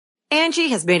Angie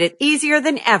has made it easier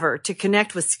than ever to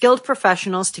connect with skilled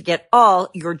professionals to get all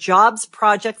your jobs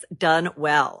projects done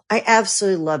well. I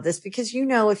absolutely love this because,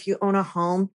 if you own a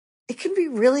home, it can be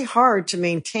really hard to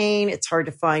maintain. It's hard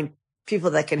to find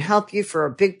people that can help you for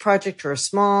a big project or a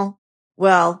small.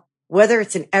 Well, whether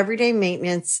it's in everyday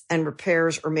maintenance and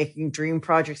repairs or making dream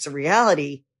projects a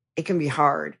reality, it can be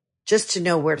hard just to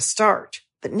know where to start.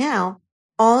 But now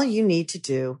all you need to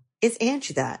do is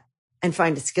Angie that and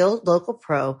find a skilled local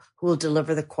pro who will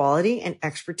deliver the quality and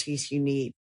expertise you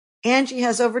need. Angie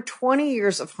has over 20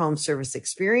 years of home service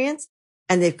experience,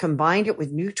 and they've combined it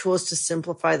with new tools to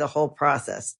simplify the whole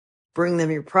process. Bring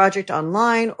them your project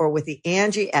online or with the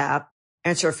Angie app,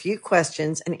 answer a few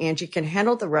questions, and Angie can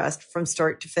handle the rest from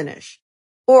start to finish.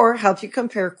 Or help you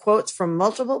compare quotes from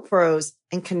multiple pros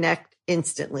and connect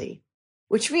instantly,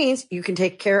 which means you can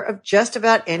take care of just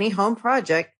about any home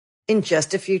project in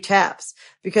just a few taps.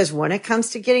 Because when it comes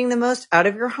to getting the most out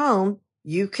of your home,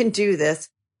 you can do this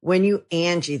when you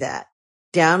Angie that.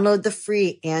 Download the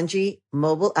free Angie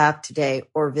mobile app today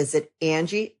or visit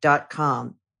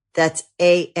Angie.com. That's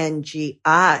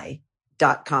ANGI.com.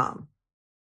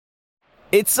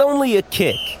 It's only a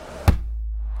kick,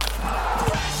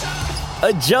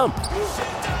 a jump,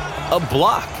 a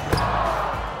block.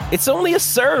 It's only a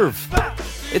serve.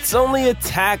 It's only a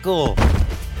tackle,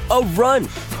 a run.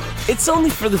 It's only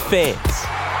for the fans.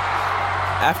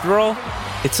 After all,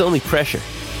 it's only pressure.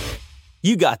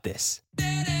 You got this.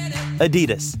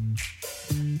 Adidas.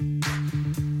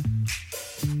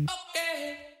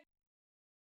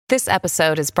 This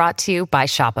episode is brought to you by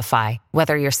Shopify.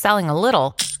 Whether you're selling a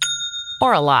little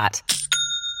or a lot,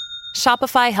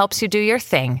 Shopify helps you do your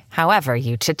thing, however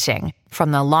you cha-ching.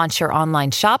 From the launch your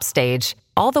online shop stage,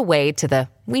 all the way to the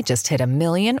we just hit 1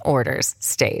 million orders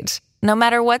stage. No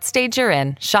matter what stage you're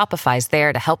in, Shopify's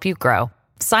there to help you grow.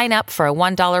 Sign up for a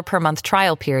 $1 per month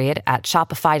trial period at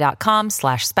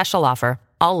shopify.com/special offer,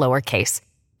 all lowercase.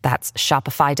 That's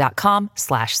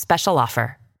shopify.com/special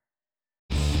offer.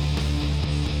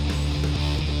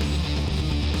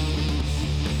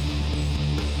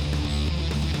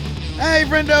 Hey,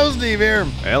 friendo, Steve here.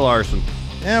 Hey, Larson.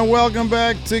 And welcome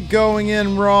back to Going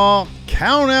In Raw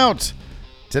Count Out.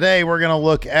 Today we're going to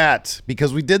look at,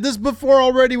 because we did this before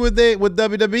already with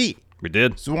WWE. We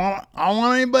did. So I don't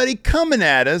want anybody coming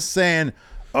at us saying,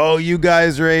 oh, you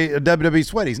guys are WWE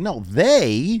sweaties. No,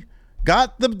 they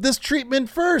got this treatment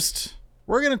first.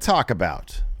 We're going to talk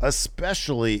about,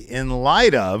 especially in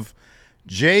light of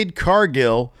Jade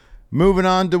Cargill moving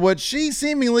on to what she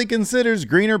seemingly considers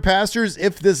greener pastures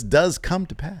if this does come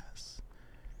to pass.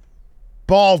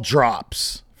 Ball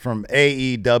drops from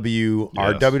AEW. Yes.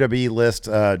 Our WWE list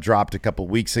dropped a couple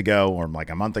weeks ago, or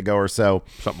like a month ago or so.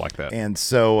 Something like that. And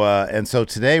so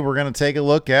today we're going to take a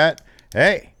look at,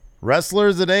 hey,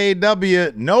 wrestlers at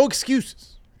AEW, no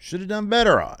excuses. Should have done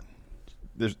better on.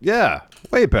 Way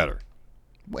better.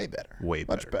 Way better. Way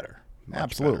better. Much better. Much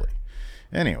Absolutely. better.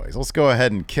 Anyways, let's go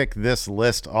ahead and kick this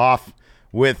list off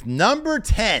with number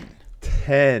 10.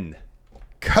 10.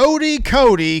 Cody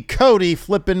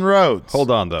flipping Rhodes.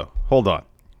 Hold on, though. Hold up.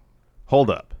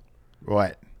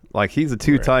 What? Like, he's a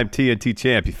two-time TNT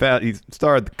champ. He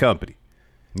started the company.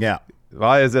 Yeah.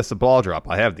 Why is this a ball drop?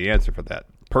 I have the answer for that.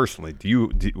 Personally,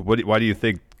 why do you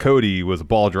think Cody was a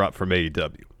ball drop from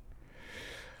AEW?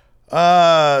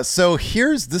 So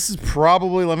this is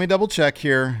probably, let me double check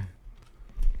here.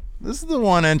 This is the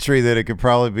one entry that it could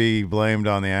probably be blamed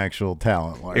on the actual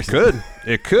talent. Larson.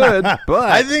 It could, but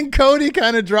I think Cody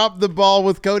kind of dropped the ball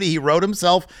with Cody. He wrote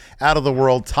himself out of the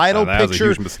world title that picture. was a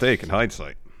huge mistake in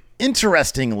hindsight.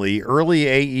 Interestingly, early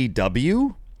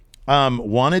AEW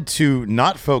wanted to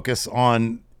not focus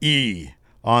on the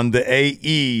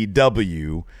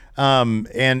AEW,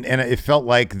 and it felt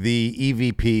like the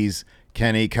EVPs,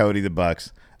 Kenny, Cody, the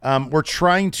Bucks, were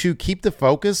trying to keep the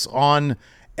focus on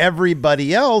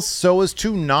everybody else so as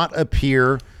to not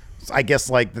appear, I guess,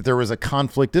 like that there was a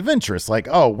conflict of interest. Like,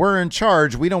 oh, we're in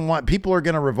charge. We don't want, people are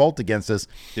going to revolt against us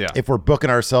if we're booking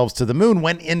ourselves to the moon,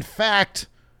 when in fact,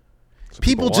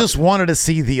 people just wanted to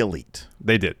see the elite.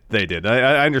 They did.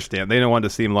 I understand. They didn't want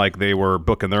to seem like they were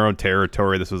booking their own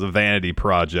territory. This was a vanity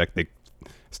project. They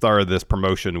started this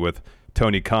promotion with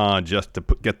Tony Khan just to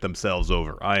get themselves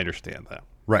over. I understand that.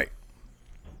 Right.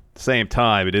 At the same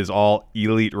time, it is all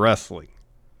elite wrestling.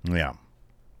 Yeah.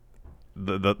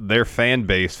 Their fan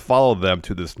base followed them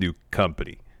to this new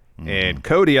company. Mm-hmm. And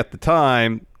Cody at the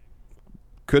time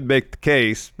could make the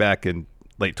case back in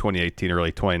late 2018,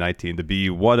 early 2019 to be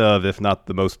one of, if not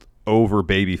the most over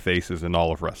baby faces in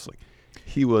all of wrestling.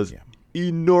 He was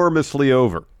enormously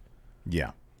over.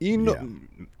 Yeah.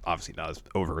 Obviously not as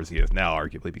over as he is now,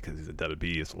 arguably, because he's a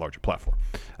WWE, it's a larger platform.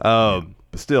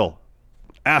 But still,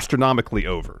 astronomically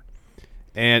over.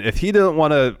 And if he doesn't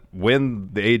want to win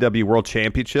the AEW World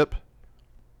Championship,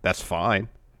 that's fine.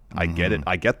 I get it.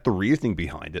 I get the reasoning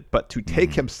behind it. But to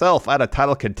take himself out of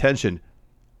title contention,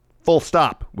 full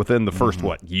stop, within the first,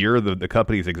 year of the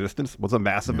company's existence was a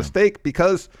massive mistake,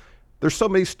 because there's so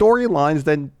many storylines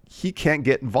that he can't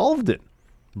get involved in.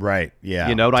 Right. Yeah.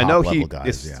 And I know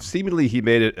seemingly he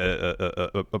made it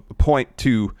a point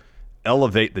to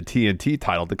elevate the TNT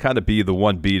title to kind of be the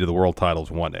 1B to the world title's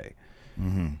 1A.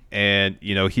 And,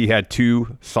 he had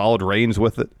 2 solid reigns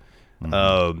with it.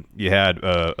 You had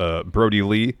Brody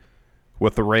Lee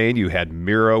with the reign. You had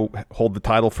Miro hold the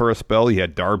title for a spell. You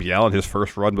had Darby Allin. His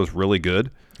first run was really good.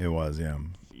 It was, yeah.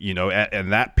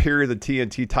 And that period of the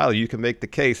TNT title, you can make the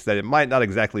case that it might not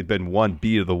exactly been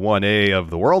 1B to the 1A of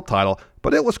the world title,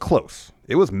 but it was close.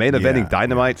 It was main eventing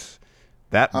Dynamites.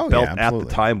 That belt at the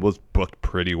time was booked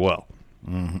pretty well.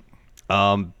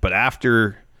 But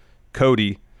after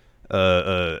Cody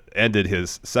ended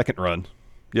his second run,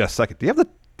 second. Do you have the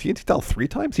TNT title 3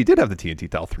 times? He did have the TNT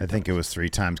title 3 times. I think it was 3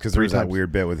 times, because there was that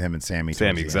weird bit with him and Sammy.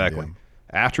 Sammy, exactly.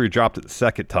 After he dropped it the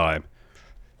second time,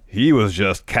 he was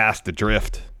just cast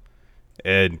adrift.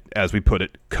 And as we put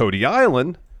it, Cody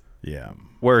Island,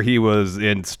 where he was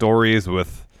in stories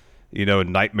with,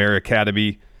 Nightmare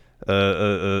Academy,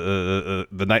 the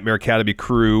Nightmare Academy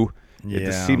crew. It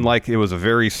just seemed like it was a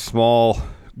very small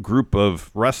group of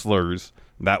wrestlers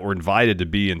that were invited to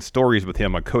be in stories with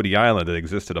him on Cody Island that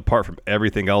existed apart from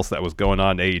everything else that was going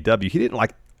on in AEW. He didn't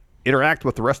interact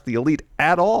with the rest of the Elite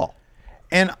at all.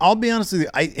 And I'll be honest with you,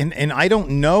 I don't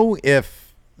know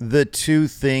if the two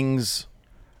things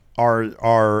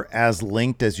are as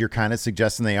linked as you're kind of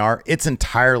suggesting they are. It's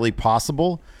entirely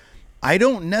possible. I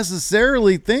don't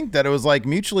necessarily think that it was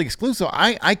mutually exclusive.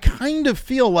 I kind of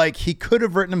feel like he could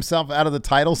have written himself out of the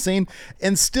title scene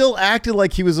and still acted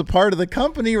like he was a part of the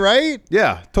company, right?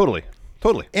 Yeah, totally.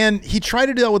 And he tried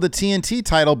to do that with the TNT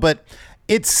title, but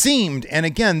it seemed, and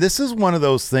again, this is one of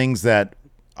those things that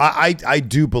I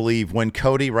do believe when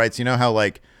Cody writes,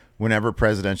 how whenever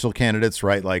presidential candidates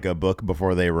write a book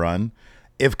before they run,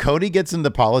 if Cody gets into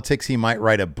politics, he might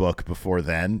write a book before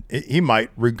then. He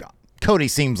might. Cody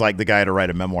seems like the guy to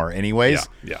write a memoir anyways.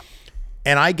 Yeah.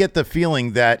 And I get the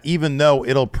feeling that even though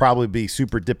it'll probably be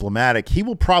super diplomatic, he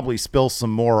will probably spill some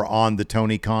more on the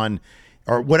Tony Khan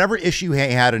or whatever issue he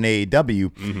had in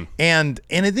AEW. And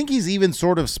I think he's even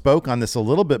sort of spoke on this a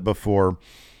little bit before.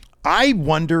 I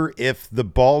wonder if the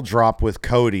ball drop with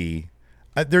Cody,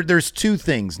 there's 2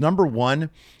 things. Number one,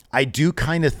 I do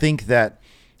kind of think that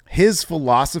his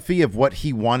philosophy of what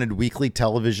he wanted weekly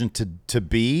television to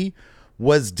be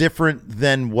was different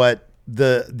than what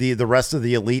the rest of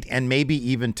the Elite and maybe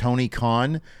even Tony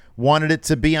Khan wanted it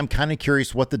to be. I'm kind of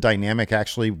curious what the dynamic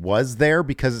actually was there,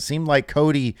 because it seemed like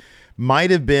Cody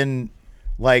might have been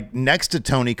next to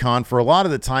Tony Khan for a lot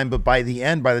of the time, but by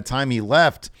the time he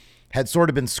left, had sort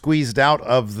of been squeezed out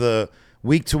of the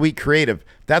week-to-week creative.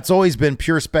 That's always been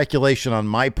pure speculation on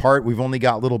my part. We've only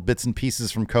got little bits and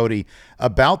pieces from Cody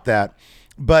about that.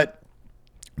 But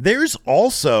there's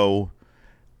also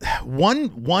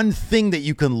one thing that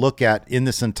you can look at in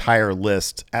this entire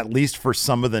list, at least for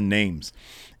some of the names,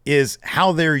 is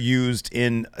how they're used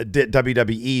in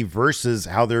WWE versus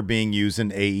how they're being used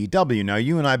in AEW. Now,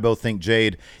 you and I both think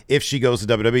Jade, if she goes to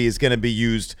WWE, is going to be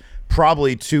used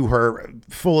probably to her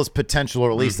fullest potential, or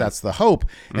at least that's the hope.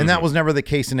 And that was never the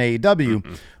case in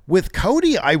AEW. With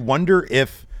Cody, I wonder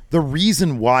if the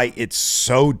reason why it's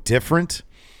so different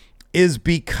is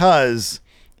because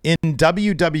in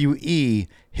WWE,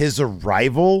 his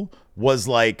arrival was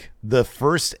the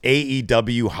first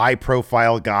AEW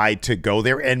high-profile guy to go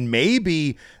there, and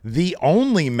maybe the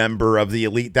only member of the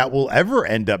Elite that will ever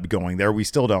end up going there. We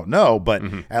still don't know, but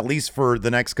at least for the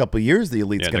next couple of years, the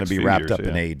Elite's going to be wrapped up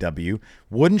in AEW.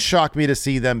 Wouldn't shock me to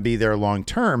see them be there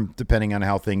long-term, depending on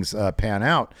how things pan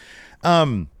out.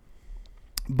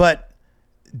 But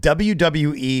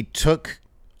WWE took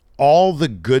all the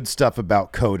good stuff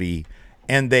about Cody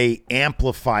and they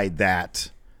amplified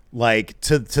that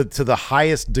to the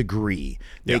highest degree.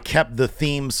 They kept the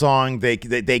theme song. They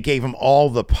gave him all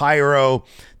the pyro.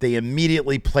 They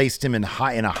immediately placed him in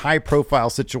a high profile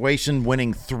situation,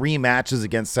 winning 3 matches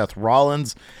against Seth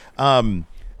Rollins.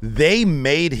 They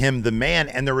made him the man,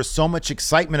 and there was so much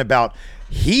excitement about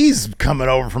he's coming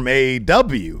over from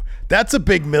AEW. That's a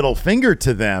big middle finger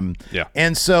to them. Yeah.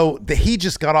 And so he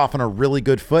just got off on a really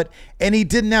good foot, and he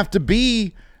didn't have to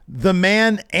be the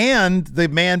man and the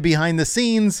man behind the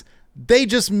scenes They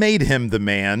just made him the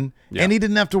man, and he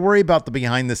didn't have to worry about the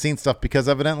behind-the-scenes stuff because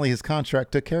evidently his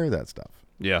contract took care of that stuff.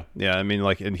 Yeah. I mean,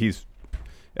 and he's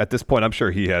at this point, I'm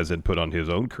sure he has input on his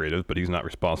own creative, but he's not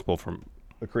responsible from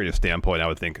a creative standpoint. I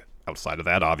would think outside of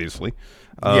that, obviously.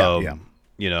 And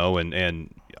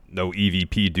no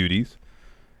EVP duties.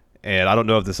 And I don't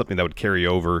know if there's something that would carry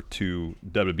over to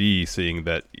WWE, seeing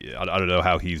that I don't know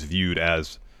how he's viewed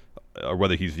as, or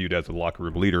whether he's viewed as a locker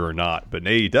room leader or not. But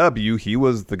in AEW, he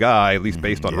was the guy, at least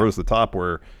based on Rose to the Top,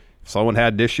 where if someone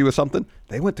had an issue with something,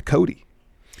 they went to Cody.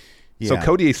 Yeah. So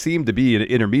Cody seemed to be an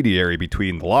intermediary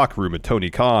between the locker room and Tony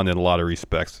Khan in a lot of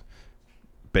respects,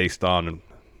 based on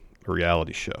a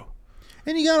reality show.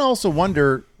 And you got to also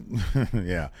wonder,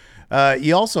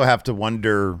 you also have to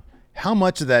wonder how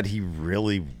much of that he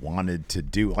really wanted to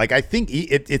do. Like, I think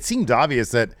it seemed obvious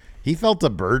that he felt a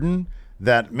burden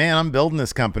that, man, I'm building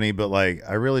this company, but like,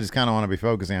 I really just kind of want to be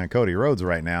focusing on Cody Rhodes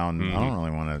right now, and I don't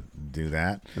really want to do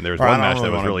that. And there was one match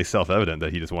that was really self-evident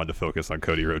that he just wanted to focus on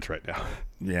Cody Rhodes right now.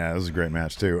 Yeah, it was a great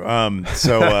match too.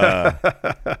 So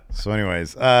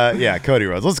anyways, Cody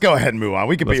Rhodes. Let's go ahead and move on.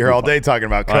 We could be here all day talking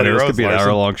about Cody Rhodes. This could be an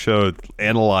hour-long show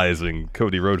analyzing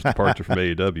Cody Rhodes' departure from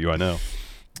AEW. I know.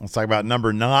 Let's talk about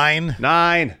number 9.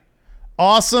 9.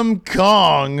 Awesome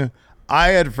Kong. I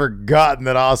had forgotten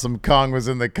that Awesome Kong was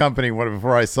in the company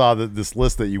before I saw this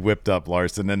list that you whipped up,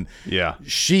 Larson. And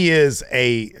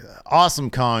Awesome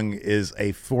Kong is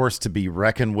a force to be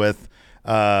reckoned with.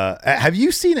 Have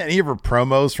you seen any of her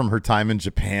promos from her time in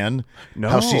Japan? No.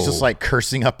 How she's just like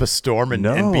cursing up a storm and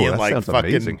being like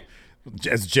fucking amazing.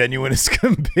 As genuine as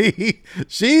can be.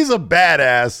 She's a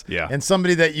badass. Yeah. And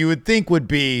somebody that you would think would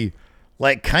be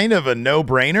like kind of a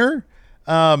no-brainer.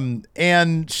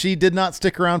 And she did not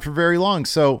stick around for very long.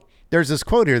 So there's this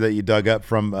quote here that you dug up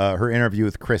from her interview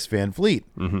with Chris Van Fleet.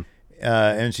 Mm-hmm.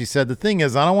 And she said, the thing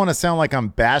is, I don't want to sound like I'm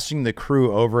bashing the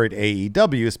crew over at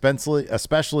AEW,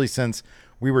 especially since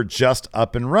we were just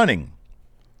up and running.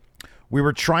 We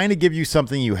were trying to give you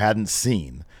something you hadn't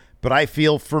seen. But I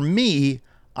feel for me,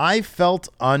 I felt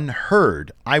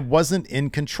unheard. I wasn't in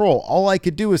control. All I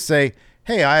could do was say,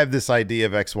 hey, I have this idea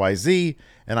of XYZ,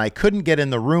 and I couldn't get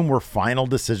in the room where final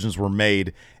decisions were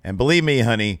made. And believe me,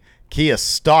 honey, Kia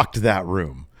stalked that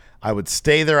room. I would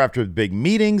stay there after the big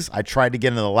meetings. I tried to get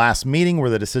into the last meeting where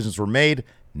the decisions were made.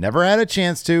 Never had a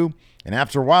chance to. And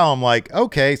after a while, I'm like,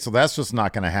 okay, so that's just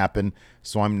not going to happen.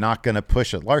 So I'm not going to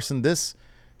push it. Larson, this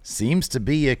seems to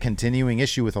be a continuing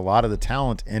issue with a lot of the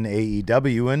talent in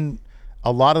AEW and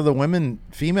a lot of the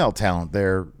female talent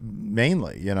there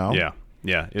mainly, you know?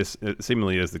 Yeah, it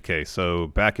seemingly is the case. So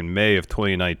back in May of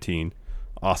 2019,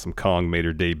 Awesome Kong made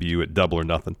her debut at Double or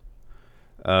Nothing.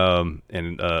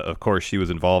 Of course, she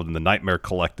was involved in the Nightmare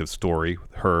Collective story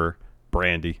with her,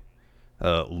 Brandy,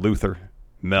 Luther,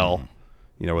 Mel,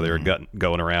 where they were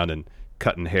going around and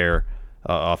cutting hair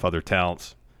off other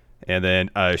talents. And then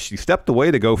she stepped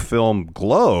away to go film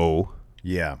Glow.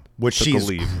 Yeah, which she's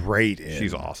great in.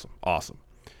 She's awesome.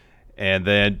 And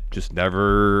then just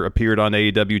never appeared on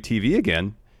AEW TV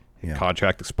again. Yeah.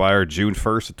 Contract expired June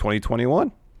 1st of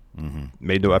 2021. Mm-hmm.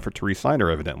 Made no effort to re-sign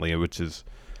her, evidently, which is,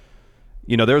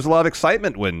 there was a lot of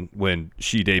excitement when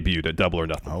she debuted at Double or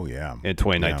Nothing. Oh, yeah. In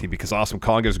 2019 because Awesome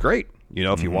Kong is great.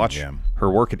 If you watch her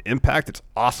work at Impact, it's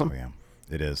awesome. Oh, yeah.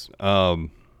 It is.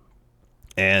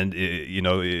 And,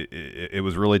 it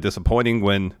was really disappointing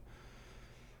when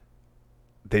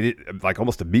they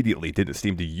almost immediately didn't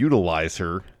seem to utilize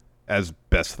her as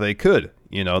best they could.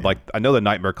 I know the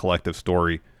Nightmare Collective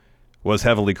story was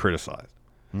heavily criticized.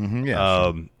 Mm-hmm,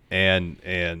 yeah.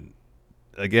 And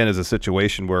again, is a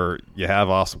situation where you have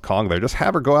Awesome Kong there. Just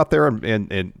have her go out there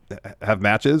and have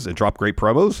matches and drop great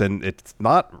promos, and it's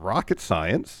not rocket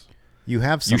science. You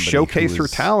showcase her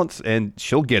talents, and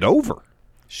she'll get over.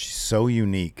 She's so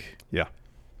unique. Yeah.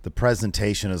 The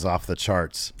presentation is off the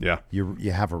charts. Yeah. You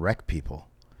have her wreck people.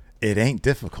 It ain't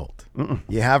difficult. Mm-mm.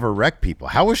 You have her wreck people.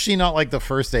 How was she not like the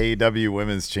first AEW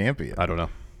Women's Champion? I don't know.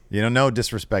 No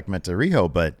disrespect meant to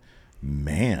Riho, but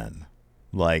man,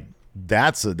 like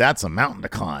that's a mountain to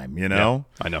climb. Yeah,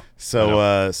 I know.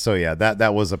 So yeah,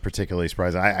 that was a particularly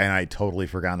surprising. I totally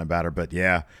forgotten about her, but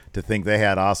yeah, to think they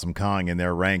had Awesome Kong in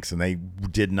their ranks and they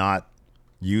did not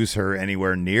use her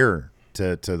anywhere near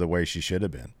to the way she should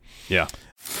have been. Yeah.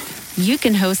 You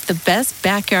can host the best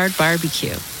backyard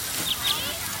barbecue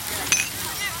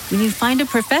when you find a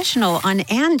professional on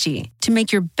Angie to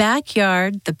make your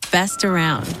backyard the best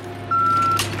around.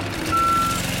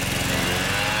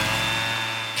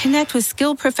 Connect with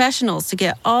skilled professionals to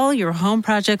get all your home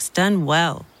projects done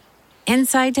well.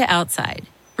 Inside to outside,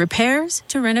 repairs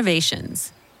to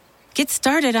renovations. Get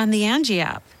started on the Angie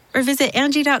app or visit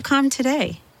Angie.com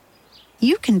today.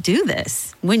 you can do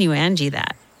this when you Angie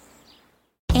that.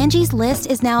 Angie's List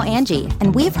is now Angie,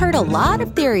 and we've heard a lot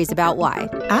of theories about why.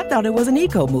 I thought it was an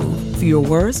eco move. Fewer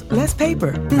words, less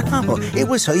paper. No, it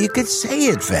was so you could say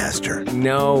it faster.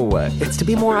 No, it's to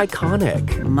be more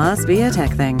iconic. Must be a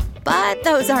tech thing. But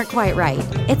those aren't quite right.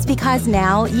 It's because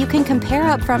now you can compare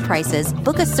upfront prices,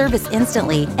 book a service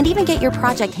instantly, and even get your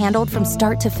project handled from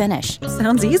start to finish.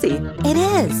 Sounds easy. It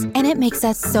is, and it makes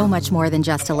us so much more than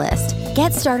just a list.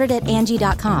 Get started at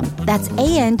Angie.com. That's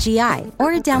ANGI,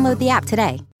 or download the app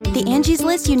today. The Angie's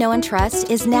List you know and trust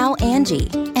is now Angie,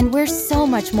 and we're so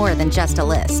much more than just a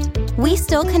list. We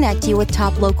still connect you with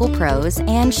top local pros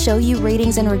and show you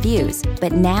ratings and reviews,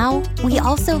 but now we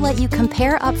also let you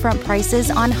compare upfront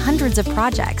prices on hundreds of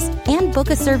projects and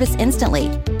book a service instantly.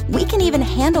 We can even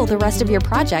handle the rest of your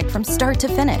project from start to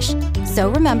finish. So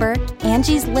remember,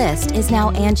 Angie's List is now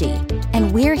Angie,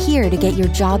 and we're here to get your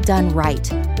job done right.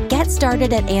 Get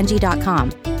started at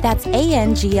Angie.com. That's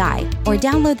ANGI, or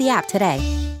download the app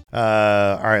today. All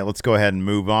right, let's go ahead and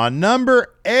move on.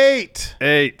 Number 8.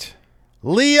 8.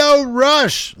 Lio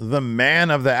Rush, the man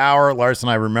of the hour. Larson,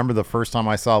 I remember the first time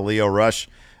I saw Lio Rush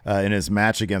in his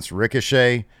match against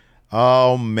Ricochet.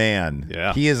 Oh, man.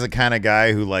 Yeah. He is the kind of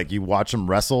guy who, like, you watch him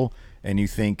wrestle and you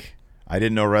think, I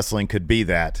didn't know wrestling could be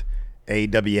that.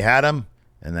 AEW had him,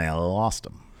 and they lost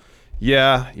him.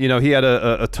 Yeah, you know, he had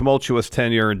a tumultuous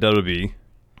tenure in WWE,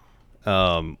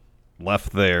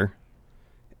 left there,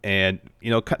 and,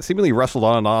 you know, seemingly wrestled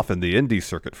on and off in the indie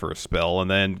circuit for a spell, and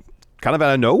then kind of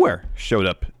out of nowhere showed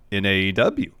up in AEW.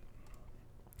 And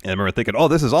I remember thinking, oh,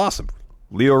 this is awesome.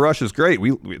 Lio Rush is great.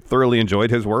 We thoroughly enjoyed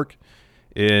his work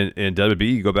in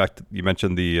WWE. You go back to, you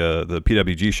mentioned the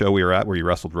PWG show we were at where he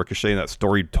wrestled Ricochet, and that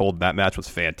story told in that match was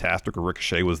fantastic.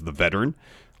 Ricochet was the veteran,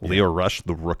 Lio Rush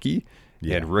the rookie,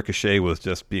 and Ricochet was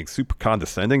just being super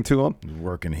condescending to him.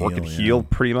 Working heel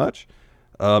pretty much.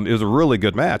 It was a really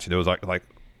good match. And it was like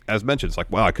as mentioned, it's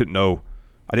like, wow, I didn't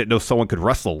know someone could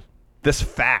wrestle this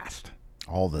fast.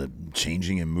 All the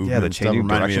changing and movement, the changing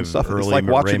direction stuff. Early it's like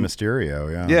watching Rey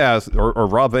Mysterio, or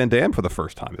Rob Van Dam for the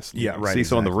first time. Right. See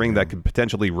someone in the ring that could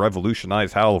potentially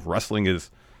revolutionize how wrestling is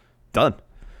done.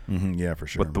 Mm-hmm, yeah, for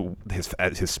sure. But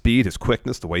his speed, his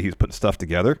quickness, the way he's putting stuff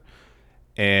together,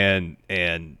 and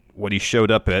when he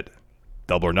showed up at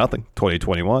Double or Nothing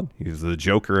 2021, he was the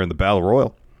Joker in the Battle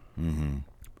Royal. Mm-hmm.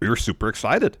 We were super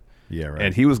excited. Yeah, right.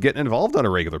 And he was getting involved on a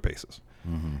regular basis.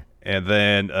 Mm-hmm. And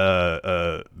then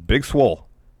Big Swole,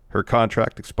 her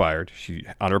contract expired. She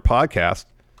on her podcast,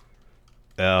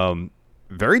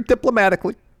 very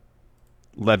diplomatically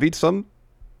levied some,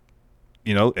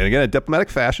 and again in diplomatic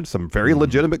fashion, some very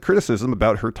legitimate criticism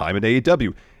about her time at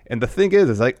AEW. And the thing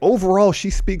is like overall,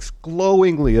 she speaks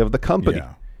glowingly of the company.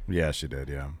 Yeah, she did.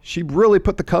 Yeah, she really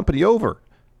put the company over.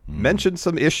 Mentioned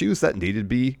some issues that needed to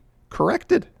be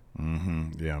corrected.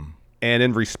 Mm-hmm. Yeah, and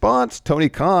in response, Tony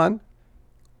Khan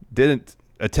didn't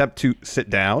attempt to sit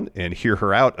down and hear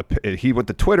her out. He went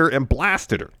to Twitter and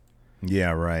blasted her.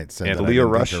 Yeah, right. Said and that Lio I didn't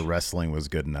Rush, think her wrestling was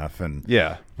good enough, and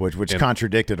which and,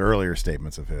 contradicted earlier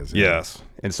statements of his. Yes,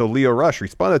 and so Lio Rush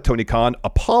responded to Tony Khan,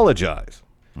 apologized.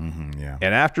 Mm-hmm, yeah,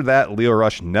 and after that, Lio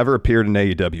Rush never appeared in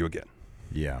AEW again.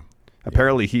 Yeah,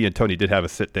 apparently he and Tony did have a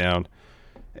sit down,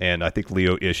 and I think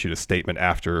Lio issued a statement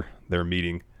after their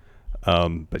meeting.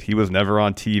 But he was never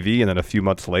on TV, and then a few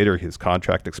months later, his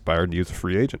contract expired, and he was a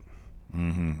free agent.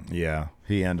 Mm-hmm. Yeah,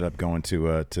 he ended up going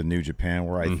to New Japan,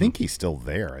 where I think he's still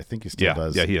there. I think he still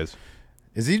does. Yeah, he is.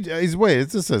 Is he? Wait,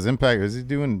 this says Impact. Is he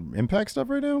doing Impact stuff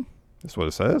right now? That's what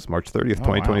it says. March 30th,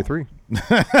 2023.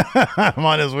 Wow. I'm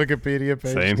on his Wikipedia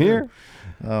page. Same here.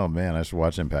 Oh man, I should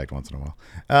watch Impact once in a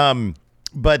while.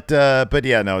 But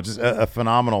yeah, no, just a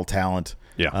phenomenal talent.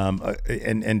 Yeah.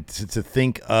 And to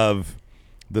think of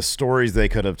the stories they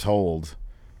could have told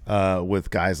with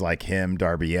guys like him,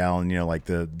 Darby Allin, like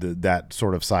the that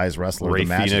sort of size wrestler, Ray the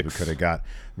matches Phoenix. we could have got.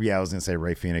 Yeah, I was gonna say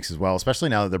Ray Phoenix as well, especially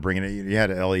now that they're bringing it. You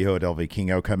had El Hijo del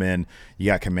Vikingo come in. You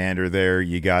got Commander there.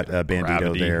 You got Bandito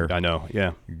Gravity, there. I know.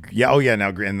 Yeah. Yeah. Oh yeah. Now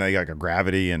and they got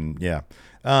Gravity and yeah.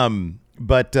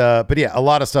 But yeah, a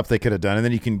lot of stuff they could have done, and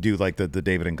then you can do like the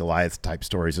David and Goliath type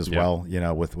stories as well.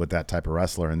 With that type of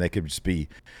wrestler, and they could just be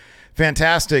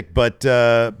fantastic. But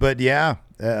yeah.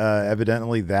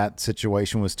 Evidently that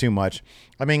situation was too much.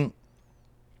 I mean,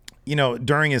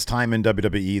 during his time in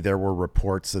WWE, there were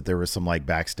reports that there was some like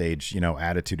backstage,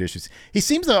 attitude issues. He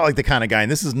seems like the kind of guy,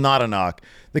 and this is not a knock,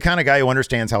 the kind of guy who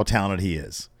understands how talented he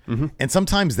is. Mm-hmm. And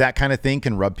sometimes that kind of thing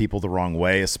can rub people the wrong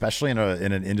way, especially in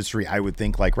an industry, I would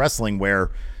think, like wrestling,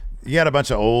 where you got a bunch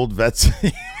of old vets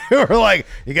who are like,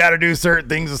 you got to do certain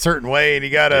things a certain way, and you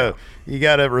got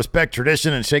to respect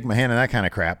tradition and shake my hand and that kind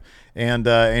of crap. And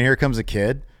here comes a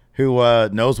kid who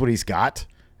knows what he's got,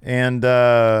 and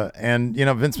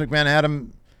Vince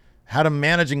McMahon had him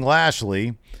managing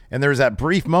Lashley, and there was that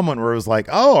brief moment where it was like,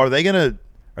 oh, are they gonna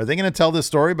tell this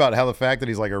story about how the fact that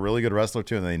he's like a really good wrestler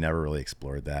too, and they never really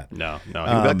explored that. No, he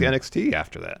went back to NXT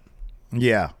after that.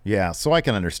 Yeah. So I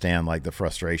can understand like the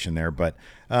frustration there, but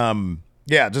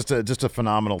just a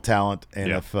phenomenal talent,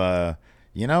 and if I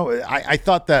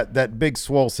thought that Big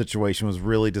Swole situation was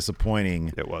really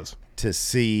disappointing. It was. To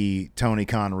see Tony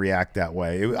Khan react that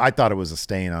way. I thought it was a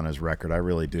stain on his record. I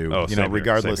really do. Oh,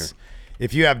 regardless,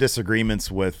 if you have disagreements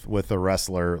with a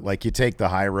wrestler, like you take the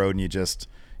high road and you just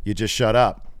shut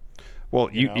up.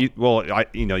 Well,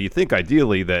 you think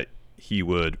ideally that he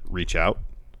would reach out,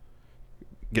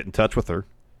 get in touch with her,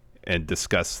 and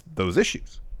discuss those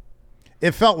issues.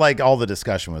 It felt like all the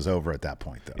discussion was over at that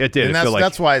point, though. It did. And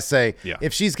that's why I say,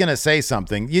 if she's going to say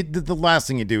something, the last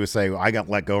thing you do is say, I got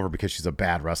let go over because she's a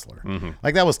bad wrestler. Mm-hmm.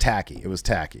 Like, that was tacky. It was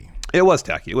tacky. It was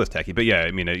tacky. But yeah, I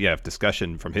mean, if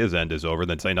discussion from his end is over,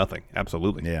 then say nothing.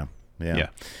 Absolutely. Yeah.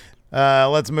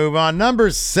 Let's move on. Number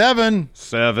 7.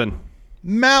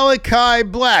 Malachi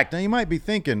Black. Now, you might be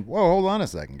thinking, whoa, hold on a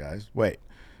second, guys. Wait.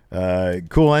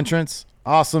 Cool entrance.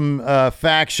 Awesome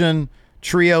faction.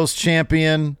 Trios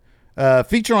champion.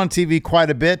 Feature on TV quite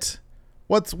a bit.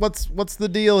 What's the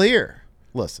deal here?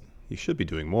 Listen, he should be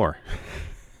doing more.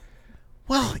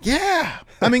 Well, yeah.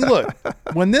 I mean, look,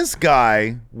 when this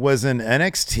guy was in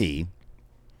NXT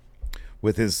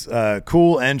with his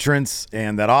cool entrance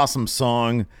and that awesome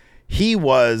song, he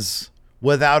was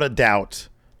without a doubt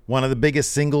one of the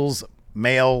biggest singles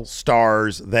male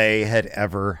stars they had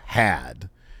ever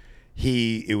had.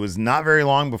 It was not very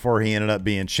long before he ended up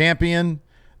being champion.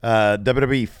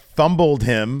 WWE fumbled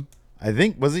him. I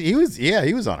think he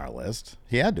was on our list.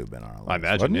 He had to have been on our list. I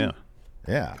imagine, yeah.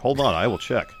 Yeah. Hold on, I will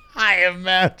check. I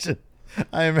imagine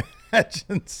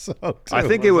so too. I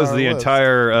think it was the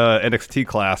entire NXT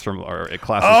class from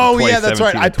class. Oh yeah, that's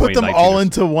right. I put them all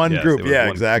into one group. Yeah,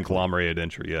 exactly. Conglomerated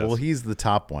entry. Yes. Well, he's the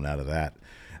top one out of that.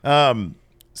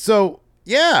 So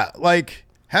yeah, like,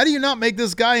 how do you not make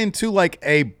this guy into like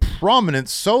a prominent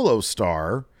solo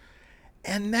star?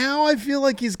 And now I feel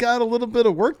like he's got a little bit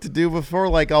of work to do before,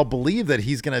 like, I'll believe that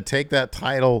he's going to take that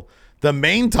title, the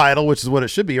main title, which is what it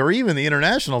should be, or even the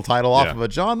international title off of a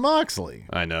Jon Moxley.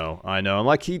 I know. And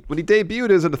like when he debuted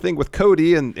as a thing with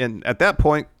Cody, and at that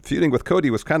point, feuding with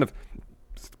Cody was kind of,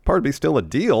 pardon me, still a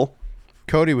deal.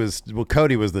 Cody was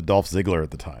the Dolph Ziggler at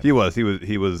the time. He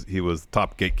was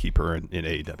top gatekeeper in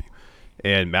AEW,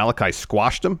 and Malachi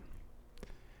squashed him,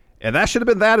 and that should have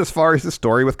been that as far as the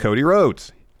story with Cody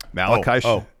Rhodes.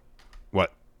 Malachi.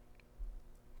 What?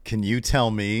 Can you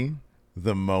tell me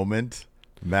the moment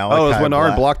Malachi? Oh, it was when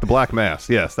Arn blocked the Black Mass.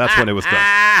 Yes, that's when it was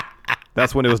done.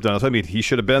 That's when it was done. So, I mean, he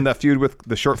should have been that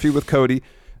short feud with Cody,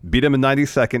 beat him in 90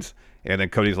 seconds, and then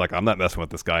Cody's like, I'm not messing with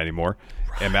this guy anymore.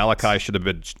 Right. And Malachi should have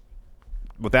been,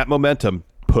 with that momentum,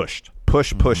 push.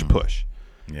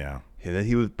 Yeah. And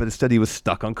then but instead he was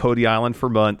stuck on Cody Island for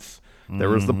months. There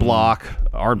was the block,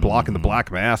 Arn blocking the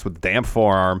Black Mass with the damn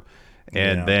forearm.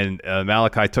 And then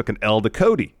Malachi took an L to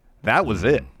Cody. That was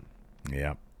it.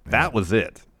 Yeah. That was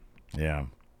it. Yeah.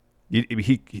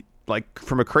 He like,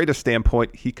 from a creative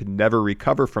standpoint, he could never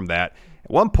recover from that.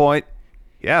 At one point,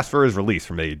 he asked for his release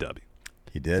from AEW.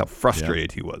 He did. That's how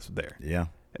frustrated he was there. Yeah.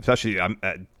 Especially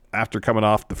after coming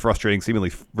off the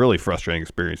seemingly really frustrating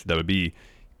experience at WWE.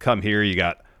 Come here, you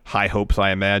got high hopes,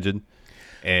 I imagine.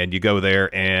 And you go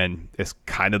there, and it's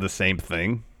kind of the same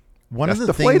thing. That's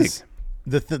deflating.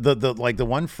 The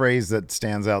one phrase that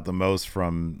stands out the most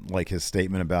from like his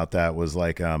statement about that was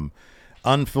like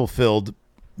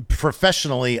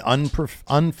professionally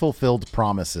unfulfilled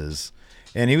promises,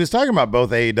 and he was talking about both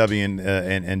AEW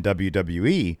and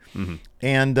WWE,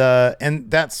 and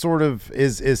that sort of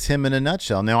is him in a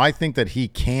nutshell. Now I think that he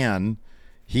can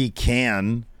dig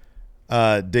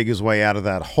his way out of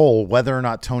that hole. Whether or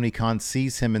not Tony Khan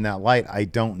sees him in that light, I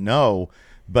don't know,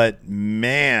 but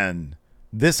man,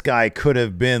 this guy could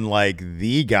have been like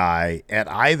the guy at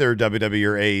either WWE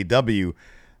or AEW.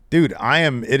 Dude,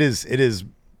 it is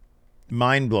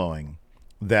mind-blowing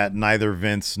that neither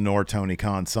Vince nor Tony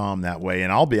Khan saw him that way.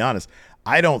 And I'll be honest,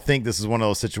 I don't think this is one of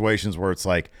those situations where it's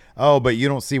like, oh, but you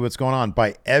don't see what's going on.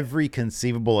 By every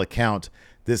conceivable account,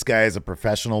 this guy is a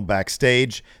professional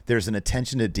backstage. There's an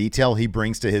attention to detail he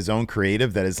brings to his own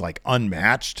creative that is like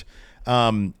unmatched.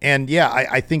 And yeah,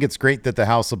 I think it's great that the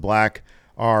House of Black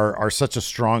are such a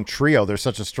strong trio. They're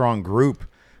such a strong group,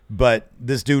 but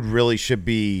this dude really should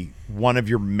be one of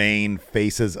your main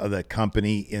faces of the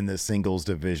company in the singles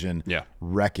division. Yeah.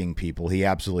 Wrecking people. He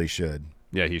absolutely should.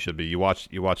 Yeah, he should be. You watch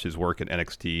his work at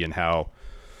NXT and how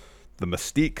the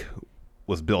mystique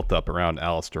was built up around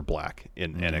Aleister Black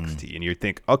in NXT, and you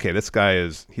think, okay, this guy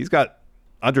he's got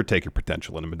Undertaker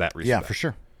potential in him in that respect. Yeah, for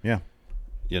sure. Yeah,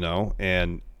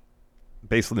 and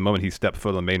basically the moment he stepped foot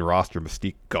on the main roster,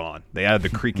 Mystique gone. They added the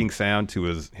creaking sound to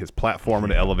his platform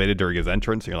and elevated during his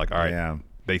entrance. And you're like, all right,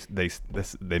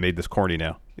 they made this corny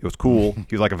now. It was cool.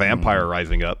 He was like a vampire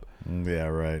rising up. Yeah,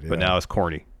 right. But now it's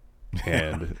corny,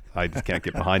 and I just can't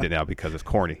get behind it now because it's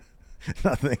corny.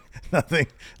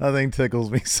 Nothing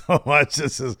tickles me so much.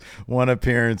 This is one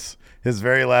appearance, his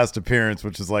very last appearance,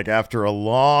 which is like after a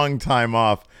long time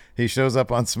off, he shows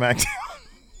up on SmackDown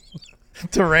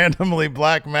to randomly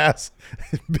black mass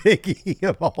Big E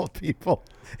of all people,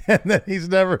 and then he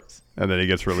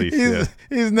gets released.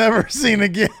 He's never seen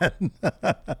again.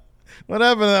 What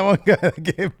happened to that one guy that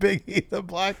gave Big E the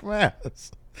black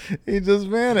mass? He just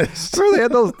vanished. Remember they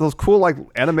had those cool like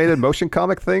animated motion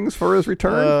comic things for his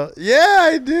return? Yeah,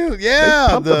 I do. Yeah,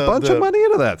 they pumped a bunch of money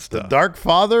into that stuff. The Dark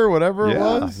Father, whatever it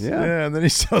was. Yeah, and then he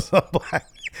shows up black.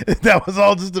 That was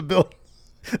all just a build.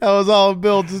 That was all a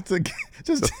build just to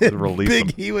hit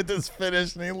Big E with this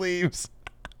finish, and he leaves.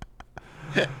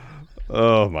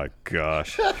 Oh my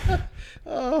gosh.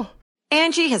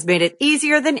 Angie has made it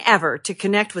easier than ever to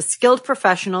connect with skilled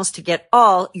professionals to get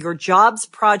all your jobs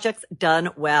projects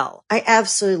done well. I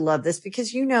absolutely love this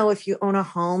because, if you own a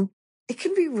home, it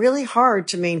can be really hard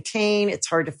to maintain. It's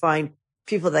hard to find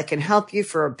people that can help you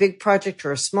for a big project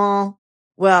or a small.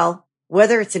 Well,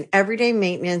 whether it's in everyday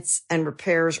maintenance and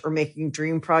repairs or making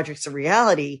dream projects a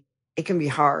reality, it can be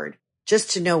hard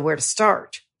just to know where to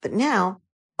start. But now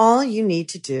all you need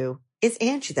to do is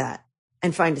Angie that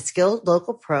and find a skilled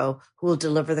local pro who will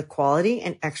deliver the quality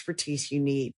and expertise you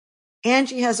need.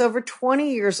 Angie has over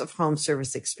 20 years of home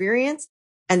service experience,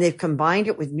 and they've combined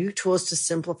it with new tools to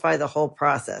simplify the whole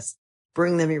process.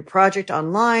 Bring them your project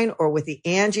online or with the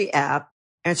Angie app,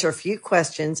 answer a few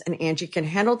questions, and Angie can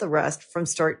handle the rest from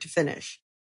start to finish.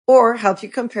 Or help you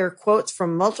compare quotes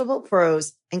from multiple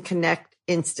pros and connect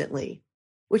instantly,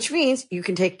 which means you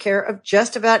can take care of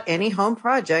just about any home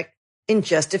project in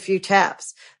just a few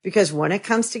taps. Because when it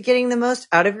comes to getting the most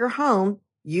out of your home,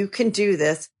 you can do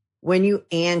this when you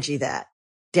Angie that.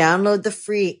 Download the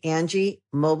free Angie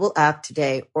mobile app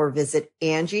today or visit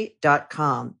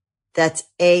Angie.com. That's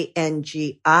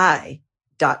ANGI.com.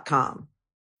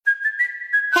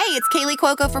 Hey, it's Kaylee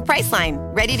Cuoco for Priceline.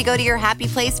 Ready to go to your happy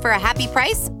place for a happy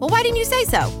price? Well, why didn't you say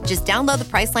so? Just download the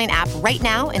Priceline app right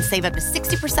now and save up to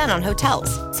 60% on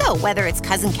hotels. So whether it's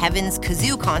Cousin Kevin's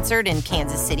Kazoo Concert in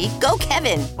Kansas City, go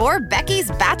Kevin, or Becky's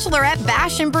Bachelorette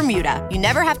Bash in Bermuda, you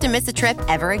never have to miss a trip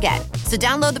ever again. So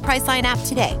download the Priceline app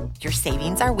today. Your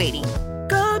savings are waiting.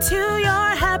 Go to your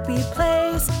happy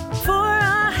place for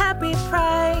a happy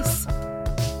price.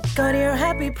 Go to your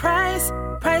happy price,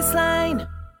 Priceline.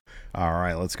 All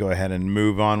right, let's go ahead and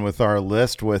move on with our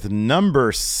list with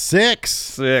number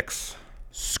 6.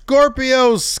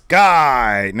 Scorpio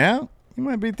Sky. Now, you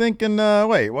might be thinking,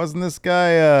 wait, wasn't this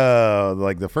guy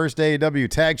like the first AEW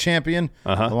tag champion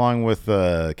along with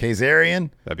Kazarian?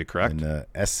 That'd be correct. And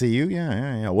SCU,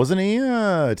 yeah. Wasn't he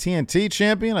a TNT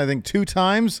champion? I think 2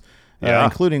 times,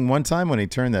 including one time when he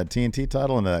turned that TNT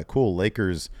title into that cool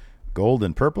Lakers gold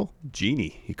and purple.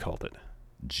 Genie, he called it.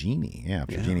 Genie,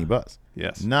 after Genie Buzz.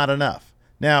 Yes. Not enough.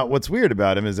 Now, what's weird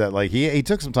about him is that like he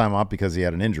took some time off because he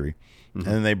had an injury, and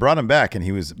then they brought him back, and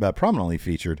he was prominently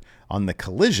featured on the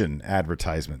Collision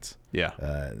advertisements. Yeah.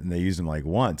 And they used him like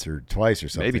once or twice or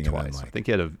something. Maybe twice. I think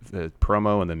he had a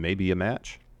promo and then maybe a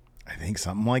match. I think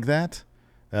something like that.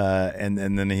 And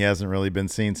then he hasn't really been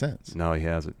seen since. No, he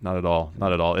hasn't. Not at all.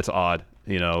 Not at all. It's odd.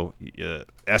 SCU,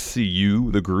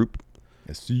 the group.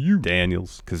 SCU.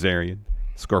 Daniels, Kazarian,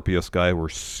 Scorpio Sky were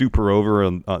super over,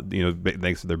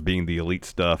 thanks to their being the elite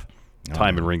stuff,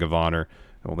 time in Ring of Honor.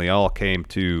 And when they all came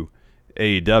to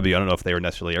AEW, I don't know if they were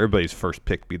necessarily everybody's first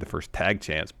pick to be the first tag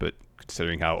champs, but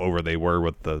considering how over they were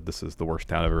with this is the worst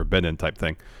town I've ever been in type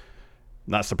thing,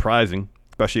 not surprising,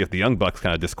 especially if the Young Bucks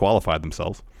kind of disqualified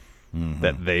themselves,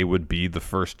 that they would be the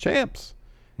first champs.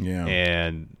 Yeah.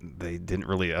 And they didn't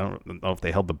really, I don't know if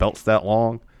they held the belts that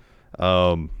long.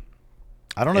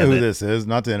 I don't know who this is,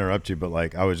 not to interrupt you, but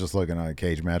like I was just looking at a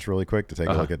cage match really quick to take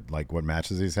a look at like what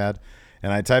matches he's had.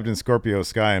 And I typed in Scorpio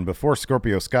Sky, and before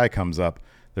Scorpio Sky comes up,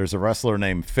 there's a wrestler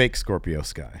named Fake Scorpio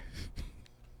Sky.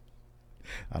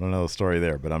 I don't know the story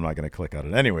there, but I'm not going to click on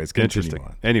it. Anyways, continue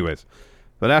on. Anyways,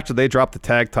 but after they dropped the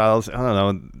tag titles, I don't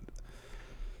know.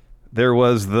 There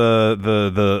was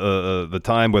the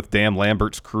time with Dan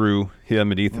Lambert's crew,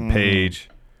 him and Ethan Page,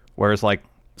 whereas like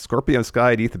Scorpio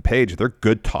Sky and Ethan Page, they're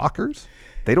good talkers.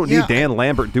 They don't need Dan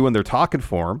Lambert doing their talking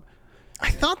for them. I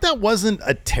thought that wasn't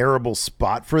a terrible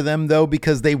spot for them, though,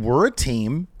 because they were a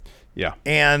team. Yeah.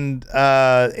 And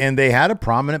they had a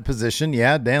prominent position.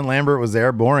 Yeah, Dan Lambert was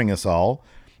there boring us all.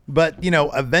 But, you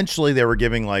know, eventually they were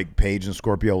giving like Paige and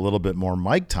Scorpio a little bit more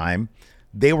mic time.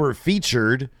 They were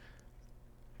featured.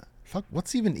 Fuck,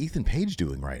 what's even Ethan Page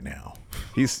doing right now?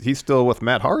 He's still with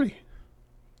Matt Hardy.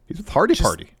 He's with Hardy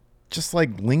Party. Just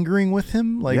like lingering with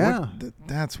him? Like, yeah.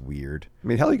 That's weird. I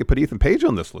mean, hell, you could put Ethan Page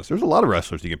on this list. There's a lot of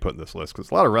wrestlers you can put in this list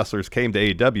because a lot of wrestlers came to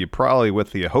AEW probably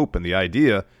with the hope and the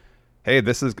idea, hey,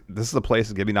 this is a place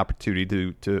to give me an opportunity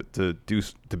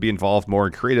to be involved more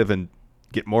in creative and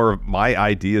get more of my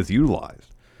ideas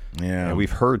utilized. Yeah. And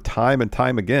we've heard time and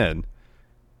time again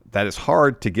that it's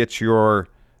hard to get your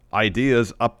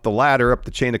ideas up the ladder, up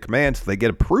the chain of command so they get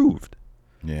approved.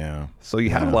 Yeah. So you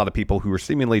have a lot of people who are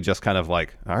seemingly just kind of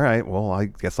like, all right, well, I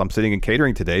guess I'm sitting in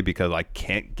catering today because I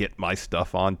can't get my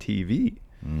stuff on TV.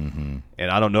 Mm-hmm.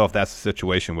 And I don't know if that's the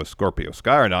situation with Scorpio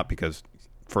Sky or not, because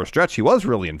for a stretch he was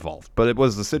really involved. But it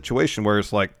was the situation where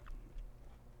it's like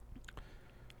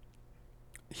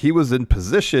he was in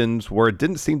positions where it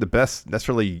didn't seem to best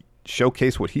necessarily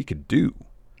showcase what he could do.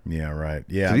 Yeah, right.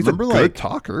 Yeah, he's a good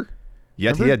talker.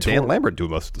 Yet he had Dan Lambert do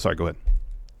most. Sorry, go ahead.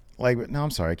 No, I'm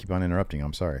sorry. I keep on interrupting.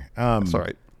 I'm sorry. That's all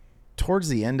right. Towards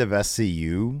the end of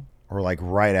SCU, or like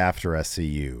right after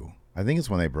SCU, I think it's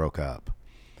when they broke up.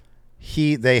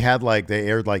 They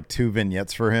aired like 2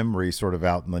 vignettes for him where he's sort of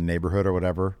out in the neighborhood or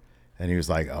whatever, and he was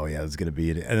like, "Oh yeah, this is gonna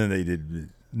be it," and then they did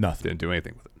nothing. Didn't do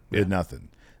anything with it. Did nothing.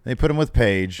 They put him with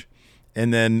Paige,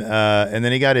 and then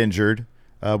he got injured.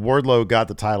 Wardlow got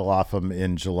the title off him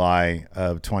in July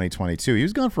of 2022. He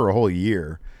was gone for a whole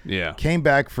year. Yeah. Came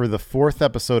back for the 4th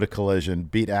episode of Collision,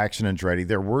 beat Action Andretti.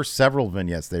 There were several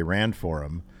vignettes they ran for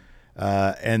him.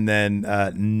 And then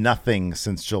nothing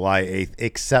since July 8th,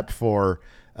 except for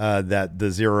the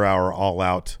 0 Hour All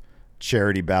Out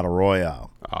charity battle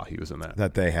royale. Oh, he was in that.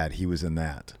 That they had. He was in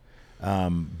that.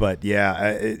 But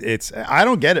yeah, I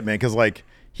don't get it, man, because like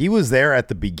he was there at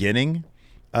the beginning.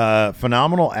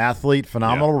 Phenomenal athlete,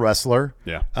 phenomenal wrestler.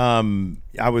 Yeah.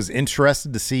 I was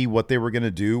interested to see what they were going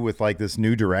to do with like this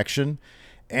new direction.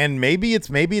 And maybe it's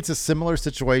a similar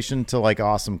situation to like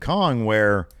Awesome Kong,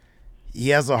 where he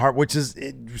has a heart, which is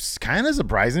it's kind of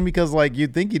surprising because like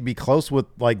you'd think he'd be close with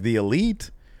like the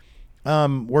Elite,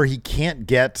 where he can't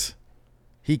get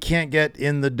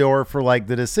in the door for like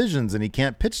the decisions and he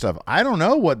can't pitch stuff. I don't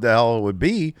know what the hell it would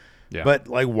be. Yeah. But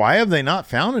like, why have they not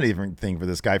found anything for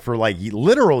this guy for like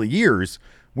literal years?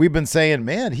 We've been saying,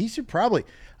 man, he should probably.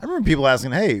 I remember people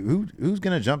asking, "Hey, who's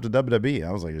going to jump to WWE?"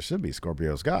 I was like, "It should be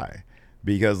Scorpio Sky,"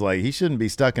 because like he shouldn't be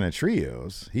stuck in a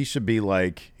trios. He should be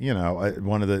like, you know,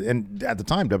 one of the. And at the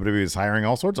time, WWE was hiring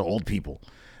all sorts of old people.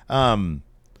 It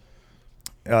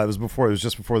was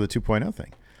just before the 2.0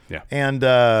 thing. Yeah. And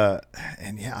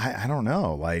yeah, I don't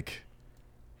know. Like,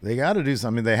 they got to do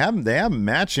something. They have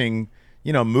matching.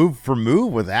 You know, move for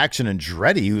move with Action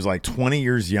Andretti, who's like 20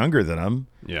 years younger than him,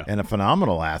 and a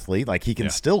phenomenal athlete. Like he can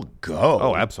still go.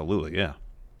 Oh, absolutely, yeah.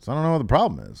 So I don't know what the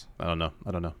problem is. I don't know.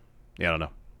 Yeah, I don't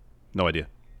know. No idea.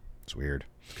 It's weird.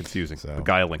 It's confusing. So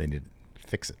beguiling. They need to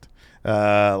fix it.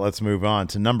 Let's move on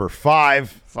to number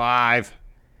 5. Andrade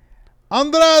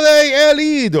El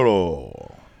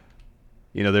Idolo.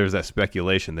 You know, there's that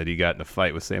speculation that he got in a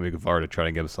fight with Sammy Guevara to try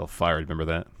to get himself fired. Remember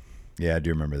that? Yeah, I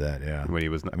do remember that. Yeah, when he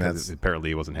was, apparently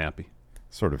he wasn't happy.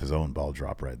 Sort of his own ball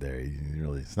drop right there.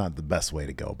 It's not the best way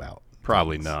to go about.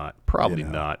 Probably not.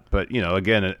 But you know,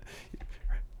 again,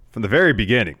 from the very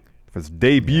beginning, from his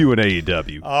debut in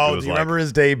AEW. Oh, do you remember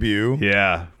his debut?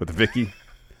 Yeah, with Vicky.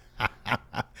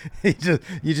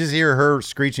 You just hear her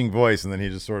screeching voice, and then he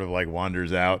just sort of like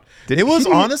wanders out. It was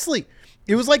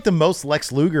like the most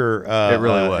Lex Luger it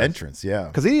really was. entrance. Yeah,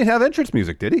 because he didn't have entrance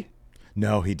music, did he?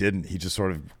 No, he didn't. He just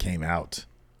sort of came out.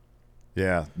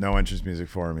 Yeah, no entrance music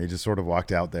for him. He just sort of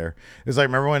walked out there. It was like,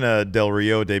 remember when Del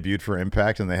Rio debuted for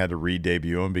Impact and they had to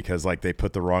re-debut him because like they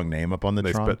put the wrong name up on the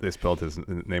Tron? They spelled his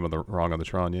name wrong on the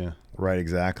Tron, yeah. Right,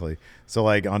 exactly. So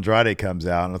like Andrade comes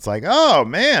out and it's like, oh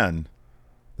man,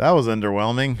 that was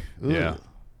underwhelming. Ugh. Yeah.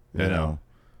 You know.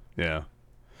 Yeah.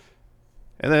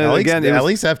 And then at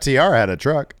least FTR had a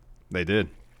truck. They did.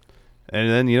 And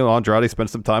then, you know, Andrade spent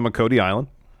some time on Cody Island.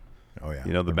 Oh yeah.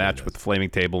 You know, the match with the flaming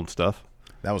table and stuff.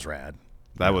 That was rad.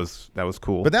 That was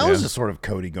cool. But that was just sort of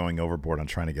Cody going overboard on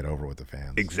trying to get over with the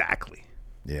fans. Exactly.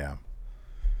 Yeah.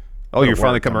 Oh, you're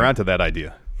finally coming around to that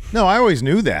idea. No, I always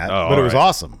knew that, but it was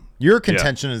awesome. Your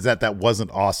contention is that wasn't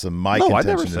awesome. My contention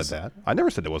I never said that. I never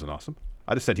said it wasn't awesome.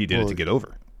 I just said he did it to get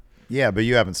over. Yeah, but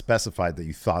you haven't specified that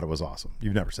you thought it was awesome.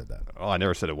 You've never said that. Oh, I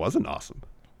never said it wasn't awesome.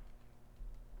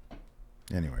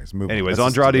 Anyways,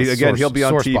 Andrade, he'll be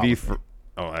on TV for...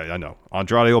 Oh, I know.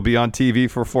 Andrade will be on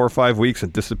TV for 4 or 5 weeks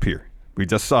and disappear. We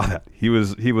just saw that. He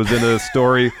was in a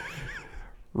story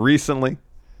recently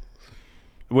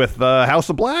with House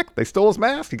of Black. They stole his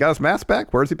mask. He got his mask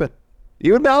back. Where's he been?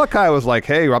 Even Malachi was like,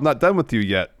 hey, I'm not done with you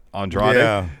yet, Andrade.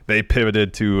 Yeah. They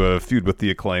pivoted to a feud with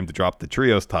the Acclaim to drop the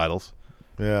trios titles.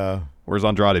 Yeah. Where's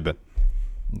Andrade been?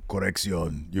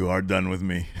 Correction. You are done with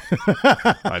me.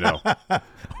 I know.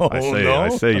 Oh, I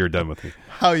say you're done with me.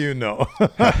 How you know?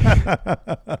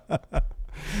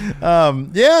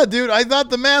 Yeah, dude. I thought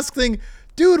the mask thing.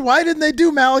 Dude, why didn't they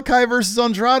do Malachi versus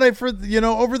Andrade for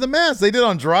over the mask? They did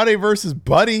Andrade versus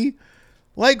Buddy.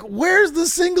 Like, where's the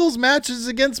singles matches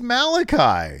against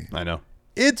Malachi? I know.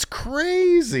 It's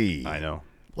crazy. I know.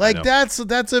 Like, that's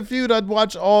a feud I'd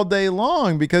watch all day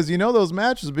long because those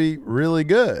matches would be really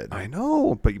good. I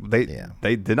know, but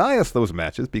they deny us those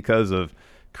matches because of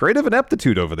creative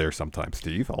ineptitude over there sometimes,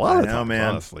 Steve. A lot of times, man.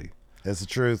 honestly. That's the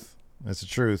truth. That's the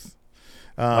truth.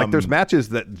 Like, there's matches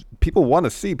that people want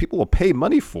to see, people will pay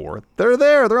money for. They're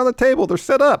there. They're on the table. They're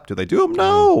set up. Do they do them?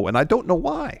 No, and I don't know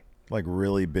why. Like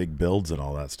really big builds and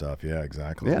all that stuff. Yeah,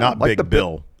 exactly. Yeah, not like big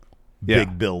bill. Yeah.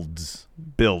 Big builds.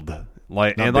 Build.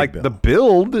 Not The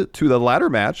build to the ladder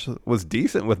match was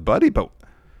decent with Buddy, but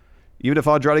even if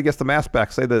Andrade gets the mask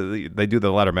back, say that they do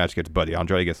the ladder match against Buddy,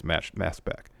 Andrade gets the mask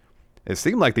back. It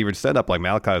seemed like they were set up like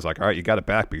Malachi was like, all right, you got it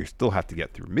back, but you still have to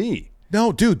get through me.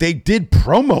 No, dude, they did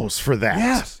promos for that.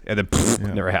 Yes. And then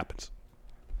it never happens.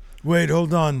 Wait,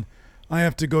 hold on. I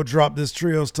have to go drop this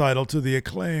trios title to the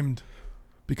Acclaimed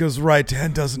because right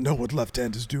hand doesn't know what left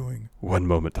hand is doing. One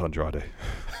moment, Andrade.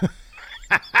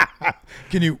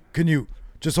 Can you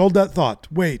just hold that thought?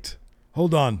 Wait.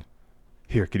 Hold on.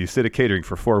 Here, can you sit at catering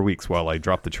for 4 weeks while I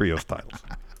drop the trios titles?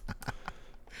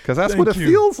 Because that's Thank what it you.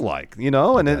 feels like,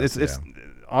 and it's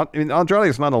Andrade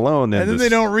is not alone. And then they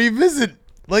don't revisit.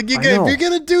 Like if you're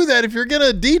gonna do that, if you're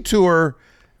gonna detour,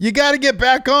 you got to get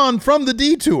back on from the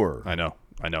detour. I know,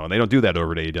 and they don't do that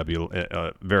over at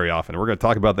AEW very often. We're going to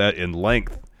talk about that in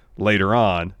length later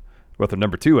on with the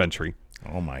number 2 entry.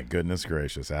 Oh my goodness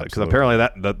gracious! Absolutely. Because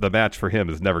apparently the match for him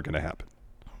is never going to happen.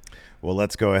 Well,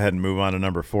 let's go ahead and move on to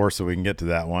number 4 so we can get to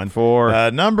that one.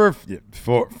 Number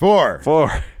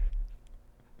 4.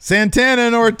 Santana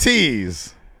and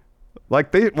Ortiz.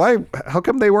 Like how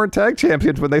come they weren't tag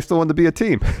champions when they still wanted to be a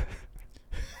team?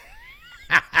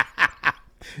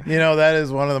 That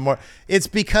is one of the more. It's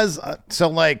because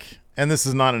and this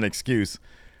is not an excuse.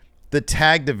 The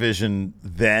tag division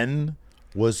then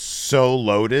was so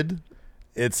loaded.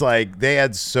 It's like they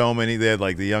had so many. They had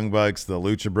like the Young Bucks, the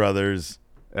Lucha Brothers,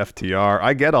 FTR.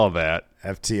 I get all that.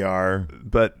 FTR,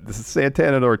 but this is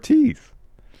Santana and Ortiz.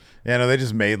 Yeah, no, they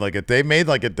just made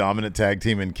a dominant tag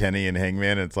team in Kenny and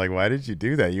Hangman. It's like, why did you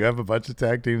do that? You have a bunch of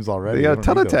tag teams already. They got a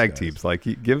ton of tag teams. Like,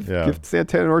 give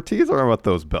Santana and Ortiz around with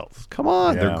those belts. Come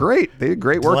on, they're great. They did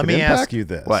great work. Let me Impact. ask you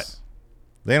this: What?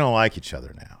 They don't like each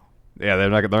other now. Yeah, they're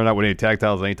not winning tag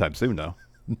titles anytime soon, though.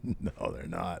 No, they're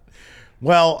not.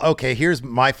 Well, okay. Here's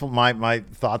my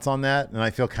thoughts on that, and I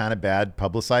feel kind of bad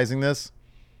publicizing this.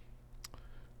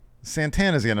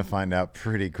 Santana's going to find out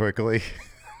pretty quickly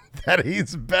that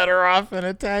he's better off in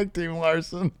a tag team,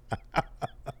 Larson.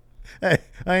 Hey,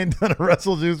 I ain't done a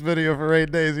Wrestle Juice video for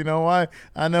 8 days. You know why?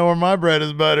 I know where my bread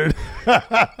is buttered.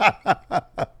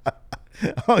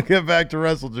 I'll get back to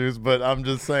Wrestle Juice, but I'm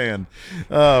just saying,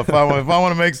 if I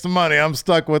want to make some money, I'm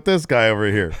stuck with this guy over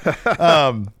here.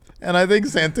 And I think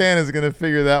Santana's going to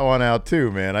figure that one out too,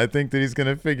 man. I think that he's going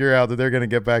to figure out that they're going to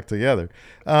get back together.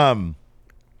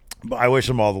 But I wish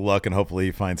him all the luck, and hopefully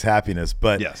he finds happiness.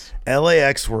 But yes,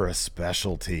 LAX were a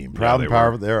special team. Proud and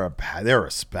powerful. They're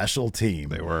a special team.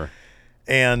 They were.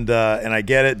 And I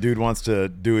get it. Dude wants to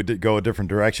go a different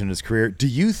direction in his career. Do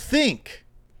you think,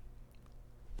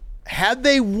 had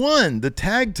they won the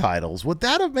tag titles, would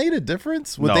that have made a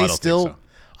difference? Would they still? Think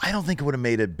so. I don't think it would have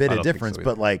made a bit of difference. So,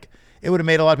 but like, it would have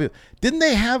made a lot of people. Didn't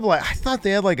they have I thought they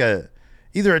had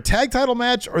either a tag title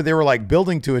match or they were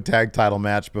building to a tag title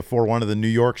match before one of the New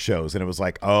York shows, and it was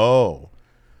like, oh,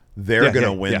 they're going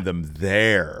to win them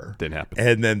there. Didn't happen.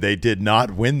 And then they did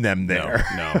not win them there.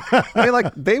 No. I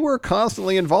mean, they were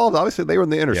constantly involved. Obviously, they were in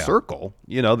the inner circle.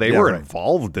 They were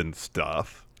involved in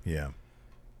stuff. Yeah.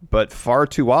 But far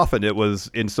too often it was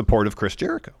in support of Chris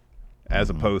Jericho as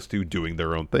opposed to doing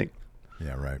their own thing.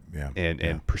 Yeah, right. Yeah.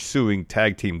 And pursuing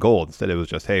tag team gold. Instead, it was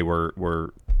just, hey, we're a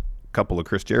couple of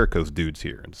Chris Jericho's dudes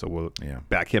here, and so we'll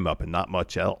back him up and not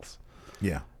much else.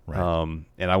 Yeah, right.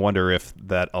 And I wonder if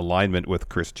that alignment with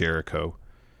Chris Jericho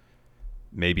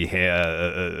maybe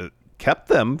kept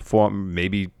them from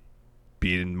maybe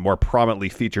being more prominently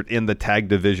featured in the tag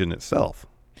division itself.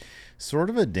 sort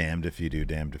of a damned if you do,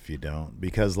 damned if you don't,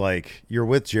 because like you're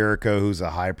with Jericho, who's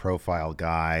a high profile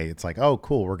guy. It's like, oh,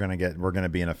 cool. We're going to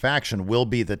be in a faction. We'll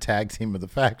be the tag team of the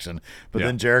faction. But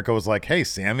then Jericho was like, hey,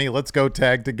 Sammy, let's go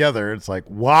tag together. It's like,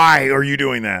 why are you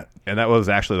doing that? And that was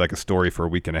actually like a story for a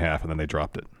week and a half, and then they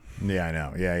dropped it. Yeah, I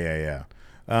know. Yeah.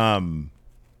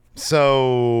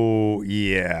 So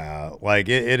yeah, like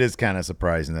it is kind of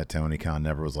surprising that Tony Khan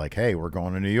never was like, hey, we're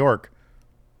going to New York.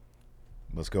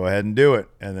 Let's go ahead and do it,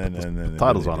 and then the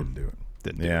titles on him. Do it.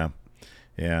 Didn't do it.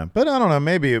 Yeah. But I don't know.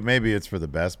 Maybe it's for the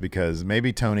best because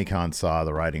maybe Tony Khan saw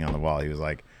the writing on the wall. He was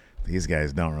like, these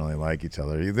guys don't really like each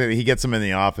other. He gets them in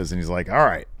the office and he's like, all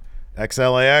right,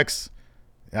 XLAX,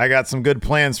 I got some good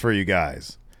plans for you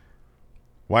guys.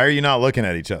 Why are you not looking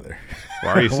at each other?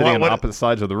 Why are you sitting on opposite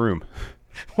sides of the room?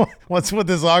 What's with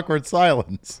this awkward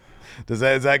silence? Is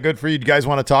that good for you? Do you guys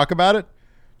want to talk about it?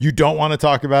 You don't want to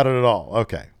talk about it at all.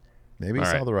 Okay. Maybe he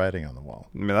saw the writing on the wall.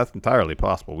 I mean, that's entirely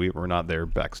possible. We're not there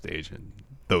backstage in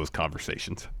those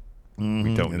conversations.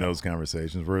 We don't know those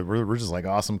conversations. We're just like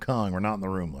Awesome Kong. We're not in the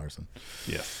room, Larson.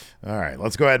 Yes. All right.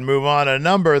 Let's go ahead and move on to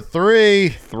number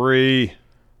 3.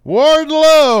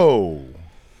 Wardlow.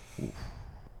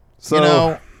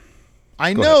 So,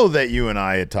 I know that you and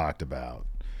I had talked about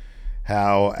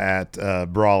how at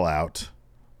Brawl Out,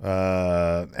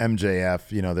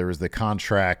 MJF, there was the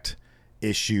contract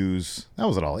issues. That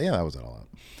was it all. Yeah, that was it all out.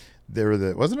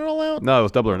 Wasn't it all out? No, it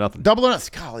was Double or Nothing. Double or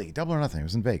Nothing. Golly, Double or Nothing. It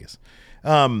was in Vegas.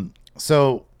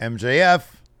 So MJF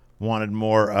wanted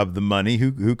more of the money.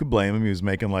 Who could blame him? He was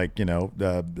making like,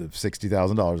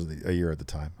 $60,000 a year at the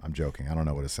time. I'm joking. I don't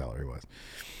know what his salary was.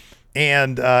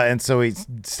 And so he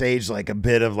staged like a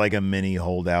bit of like a mini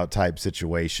holdout type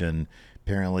situation.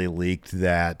 Apparently leaked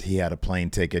that he had a plane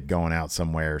ticket going out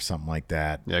somewhere or something like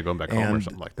that. Yeah, going back home or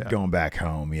something like that. Going back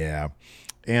home, yeah.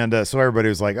 And so everybody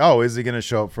was like, oh, is he going to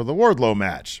show up for the Wardlow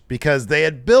match? Because they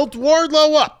had built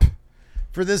Wardlow up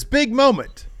for this big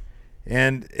moment.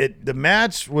 And the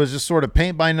match was just sort of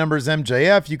paint by numbers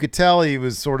MJF. You could tell he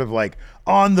was sort of like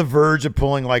on the verge of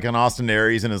pulling like an Austin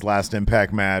Aries in his last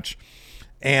Impact match.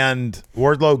 And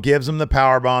Wardlow gives him the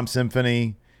Powerbomb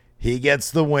Symphony. He gets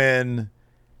the win.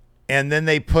 And then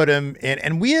they put him in.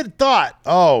 And we had thought,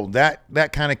 oh,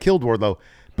 that kind of killed Wardlow.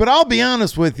 But I'll be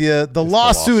honest with you, the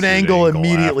lawsuit angle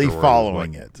immediately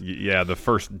following it. Yeah, the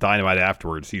first Dynamite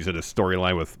afterwards, he's in a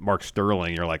storyline with Mark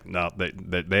Sterling. You're like, no,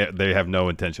 they have no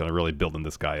intention of really building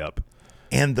this guy up.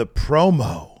 And the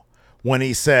promo, when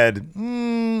he said,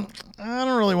 I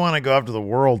don't really want to go after the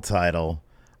world title.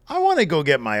 I want to go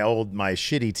get my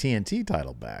shitty TNT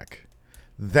title back.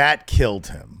 That killed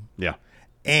him. Yeah.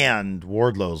 And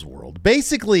Wardlow's world.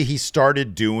 Basically, he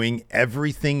started doing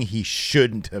everything he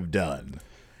shouldn't have done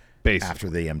after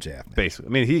the MJF match. Basically. I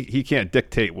mean, he can't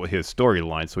dictate what his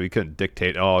storyline, so he couldn't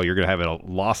dictate, you're going to have a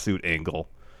lawsuit angle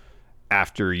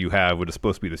after you have what is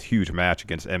supposed to be this huge match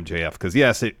against MJF. Because,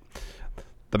 yes,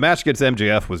 the match against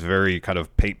MJF was very kind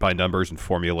of paint by numbers and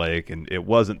formulaic, and it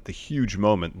wasn't the huge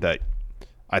moment that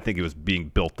I think it was being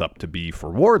built up to be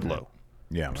for Wardlow.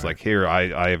 Yeah. It's like, here,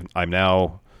 I'm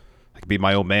now... I can be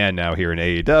my own man now here in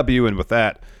AEW, and with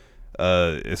that,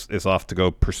 it's off to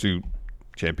go pursue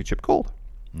championship gold.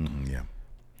 Yeah.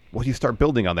 Well, you start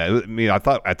building on that. I mean, I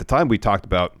thought at the time we talked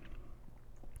about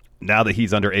now that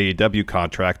he's under AEW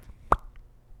contract,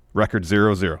 record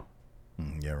 0-0.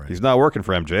 Yeah, right. He's not working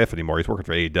for MJF anymore. He's working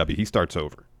for AEW. He starts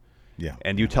over. Yeah.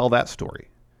 And you tell that story,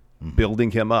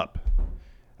 building him up.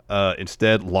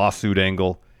 Instead, lawsuit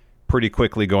angle, pretty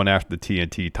quickly going after the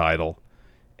TNT title.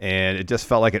 And it just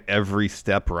felt like at every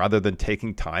step, rather than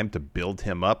taking time to build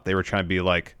him up, they were trying to be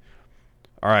like,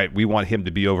 all right, we want him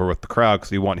to be over with the crowd because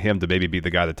we want him to maybe be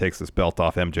the guy that takes this belt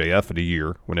off MJF in a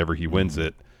year whenever he wins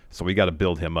it. So we got to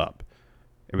build him up.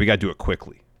 And we got to do it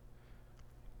quickly.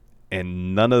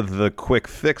 And none of the quick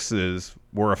fixes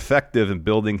were effective in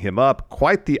building him up.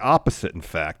 Quite the opposite, in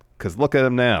fact, because look at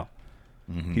him now.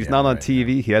 He's not on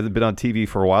TV. Yeah. He hasn't been on TV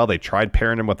for a while. They tried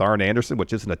pairing him with Arn Anderson,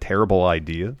 which isn't a terrible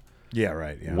idea. Yeah,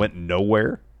 right. Yeah. Went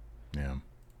nowhere. Yeah.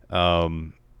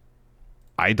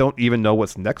 I don't even know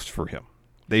what's next for him.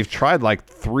 They've tried like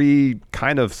 3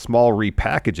 kind of small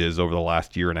repackages over the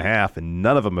last year and a half, and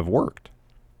none of them have worked.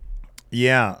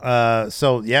 Yeah.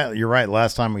 So, yeah, you're right.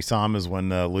 Last time we saw him is when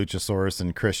Luchasaurus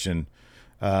and Christian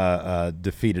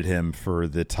defeated him for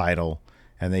the title,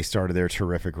 and they started their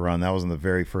terrific run. That was in the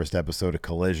very first episode of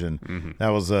Collision. That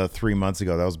was 3 months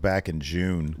ago. That was back in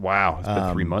June. Wow. It's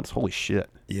been 3 months? Holy shit.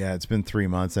 Yeah, it's been 3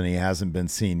 months, and he hasn't been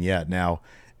seen yet. Now,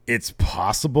 it's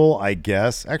possible, I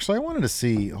guess. Actually, I wanted to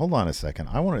see. Hold on a second.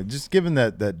 I want to just given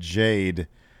that Jade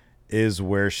is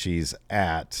where she's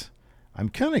at. I'm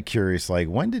kind of curious, like,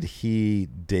 when did he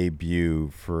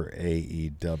debut for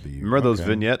AEW? Remember those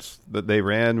vignettes that they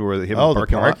ran where him Oh, in the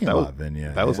the parking lot? lot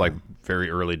vignette. That was yeah. like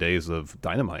very early days of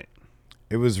Dynamite.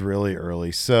 It was really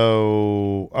early.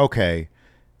 So, okay.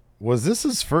 Was this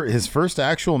his first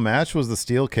actual match? Was the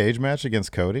steel cage match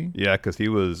against Cody? Yeah, because he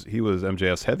was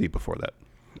MJF's heavy before that.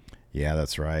 Yeah,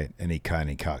 that's right. And he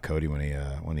caught Cody when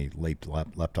he leapt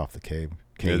off the cage.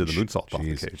 Yeah, did the moonsault off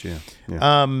the cage. Yeah.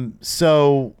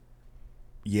 So,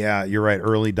 yeah, you're right.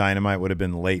 Early Dynamite would have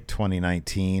been late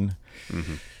 2019.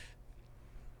 Mm-hmm.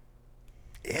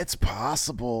 It's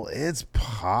possible. His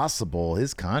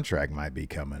contract might be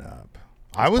coming up.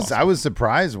 I was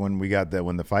surprised when we got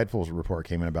when the Fightful report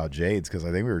came in about Jade's, because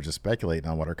I think we were just speculating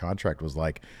on what her contract was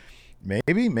like.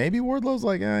 Maybe Wardlow's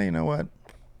like, you know what?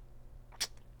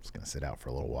 Just gonna sit out for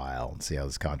a little while and see how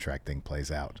this contract thing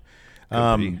plays out.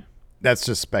 That's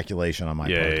just speculation on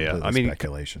my part. Yeah. I mean,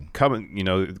 speculation.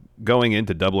 Going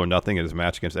into Double or Nothing in his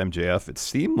match against MJF, it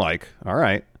seemed like all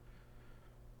right,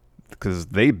 because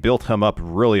they built him up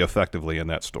really effectively in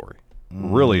that story,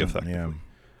 really effectively. Yeah.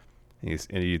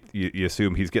 You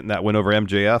assume he's getting that win over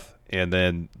MJF, and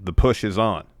then the push is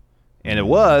on. And it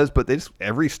was, but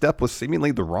every step was seemingly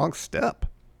the wrong step.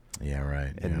 Yeah,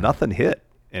 right. And nothing hit.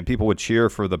 And people would cheer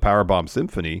for the Powerbomb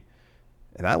Symphony,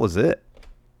 and that was it.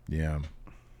 Yeah.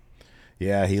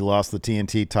 Yeah, he lost the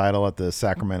TNT title at the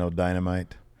Sacramento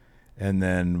Dynamite. And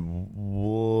then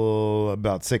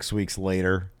about 6 weeks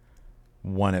later,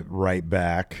 won it right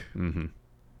back. Mm-hmm.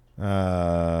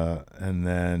 And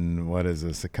then what is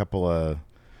this? A couple of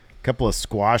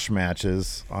squash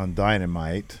matches on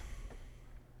Dynamite,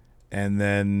 and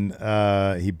then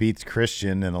he beats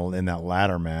Christian in that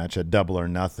ladder match at Double or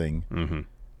Nothing. Mm-hmm.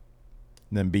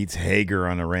 Then beats Hager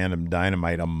on a random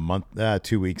Dynamite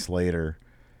 2 weeks later,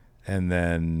 and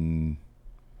then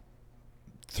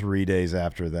 3 days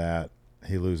after that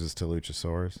he loses to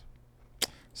Luchasaurus.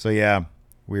 So yeah.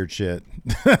 Weird shit.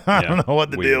 I don't know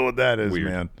what the deal with that is,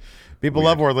 man. People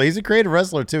love Wardlow. He's a creative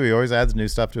wrestler, too. He always adds new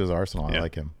stuff to his arsenal. I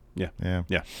like him. Yeah.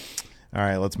 All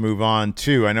right, let's move on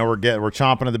to, I know we're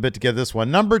chomping at the bit to get this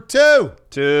one. Number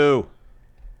 2.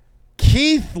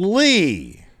 Keith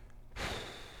Lee.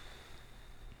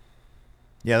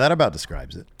 Yeah, that about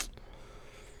describes it.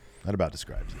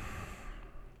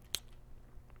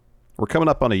 We're coming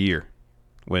up on a year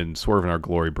when Swerve and Our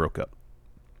Glory broke up.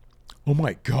 Oh,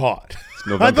 my God.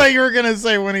 I thought you were going to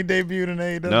say when he debuted in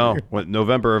AEW. No,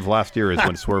 November of last year is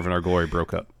when Swerve and Our Glory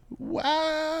broke up.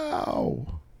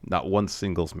 Wow. Not one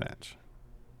singles match.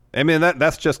 I mean,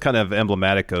 that's just kind of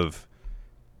emblematic of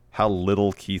how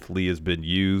little Keith Lee has been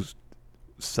used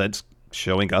since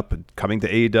showing up and coming to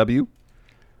AEW.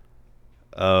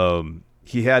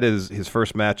 He had his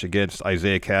first match against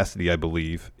Isaiah Cassidy, I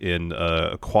believe, in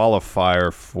a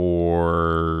qualifier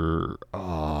for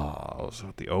was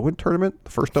it the Owen tournament?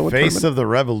 The first Owen tournament? Face of the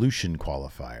Revolution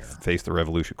qualifier. Face the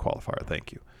Revolution qualifier,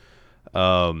 thank you.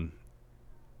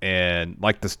 And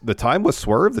like the time with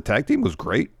Swerve, the tag team was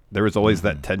great. There was always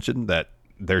that tension that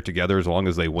they're together as long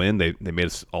as they win. They made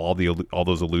us all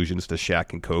those allusions to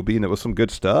Shaq and Kobe, and it was some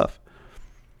good stuff.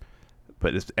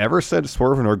 But ever since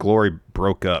Swerve and Our Glory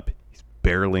broke up, he's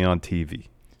barely on TV.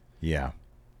 Yeah.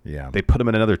 They put him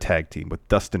in another tag team with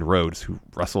Dustin Rhodes, who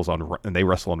they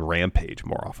wrestle on Rampage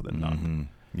more often than not.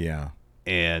 Yeah.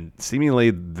 And seemingly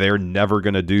they're never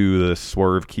going to do the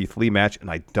Swerve Keith Lee match,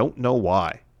 and I don't know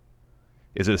why.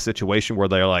 Is it a situation where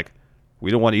they're like,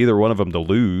 we don't want either one of them to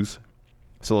lose,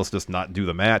 so let's just not do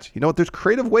the match? You know what? There's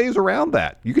creative ways around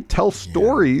that. You could tell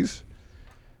stories,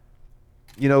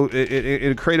 in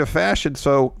a creative fashion.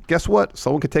 So guess what?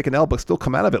 Someone could take an L but still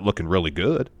come out of it looking really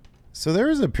good. So there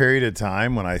was a period of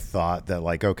time when I thought that,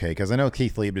 like, okay, because I know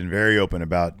Keith Lee had been very open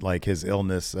about, like, his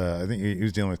illness. I think he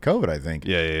was dealing with COVID, I think.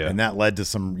 Yeah. And that led to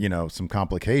some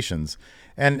complications.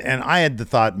 And I had the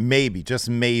thought maybe, just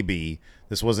maybe,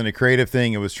 this wasn't a creative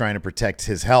thing. It was trying to protect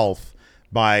his health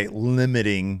by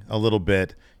limiting a little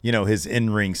bit, his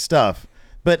in-ring stuff.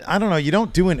 But I don't know. You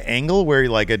don't do an angle where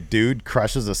like a dude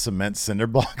crushes a cement cinder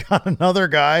block on another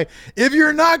guy if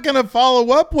you're not going to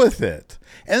follow up with it.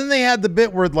 And then they had the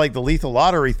bit where like the Lethal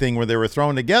Lottery thing where they were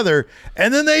thrown together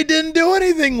and then they didn't do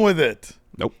anything with it.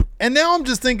 Nope. And now I'm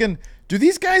just thinking, do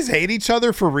these guys hate each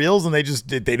other for reals and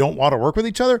they don't want to work with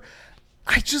each other?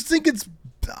 I just think it's,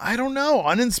 I don't know,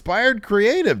 uninspired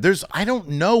creative. I don't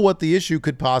know what the issue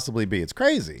could possibly be. It's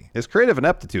crazy. His creative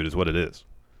ineptitude is what it is.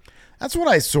 That's what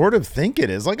I sort of think it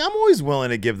is. Like, I'm always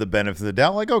willing to give the benefit of the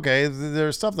doubt. Like, okay,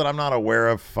 there's stuff that I'm not aware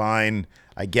of. Fine.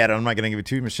 I get it. I'm not going to give you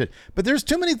too much shit. But there's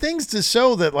too many things to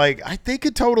show that, like, they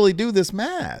could totally do this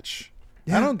match.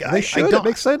 Yeah, they should. It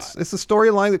makes sense. It's a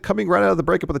storyline that coming right out of the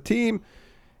breakup of the team.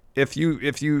 if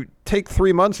you take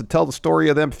 3 months to tell the story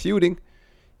of them feuding,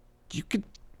 you could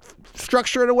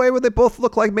structure it in a way where they both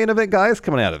look like main event guys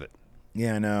coming out of it.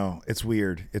 Yeah, I know. It's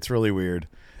weird. It's really weird.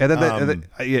 And then,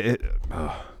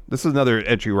 this is another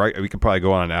entry, right? We could probably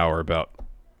go on an hour about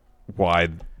why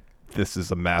this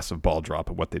is a massive ball drop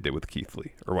of what they did with Keith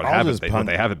Lee, or what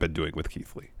they haven't been doing with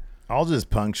Keith Lee. I'll just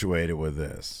punctuate it with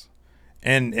this.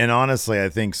 And honestly, I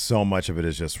think so much of it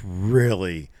is just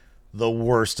really the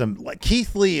worst. Like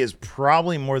Keith Lee is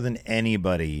probably more than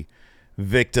anybody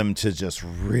victim to just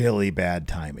really bad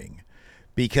timing.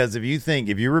 Because if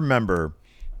you remember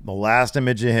the last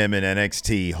image of him in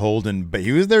NXT holding, but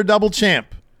he was their double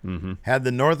champ, had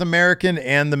the North American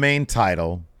and the main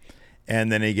title,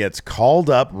 and then he gets called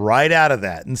up right out of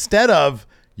that. Instead of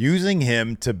using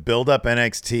him to build up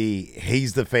NXT,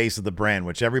 he's the face of the brand,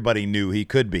 which everybody knew he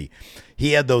could be.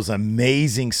 He had those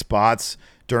amazing spots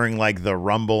during like the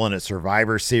Rumble and a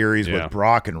Survivor Series with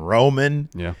Brock and Roman.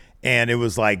 Yeah. And it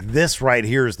was like, this right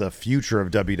here is the future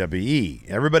of WWE.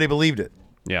 Everybody believed it.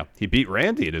 Yeah. He beat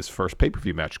Randy in his first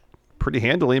pay-per-view match pretty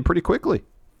handily and pretty quickly.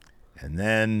 And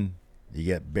then you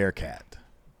get Bearcat.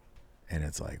 And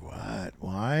it's like, what?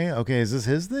 Why? Okay, is this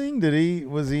his thing?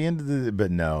 Was he into the... But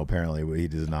no, apparently he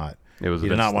does not. He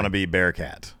did not want to be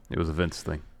Bearcat. It was a Vince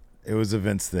thing. It was a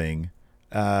Vince thing.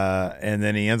 And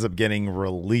then he ends up getting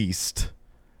released.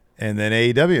 And then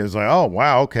AEW is like, oh,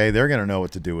 wow, okay, they're going to know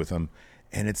what to do with him.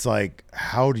 And it's like,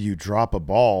 how do you drop a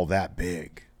ball that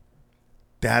big?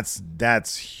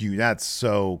 That's huge. That's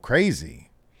so crazy.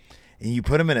 And you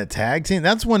put him in a tag team.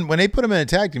 That's when they put him in a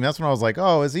tag team, that's when I was like,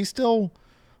 oh, is he still...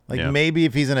 Like maybe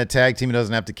if he's in a tag team, he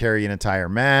doesn't have to carry an entire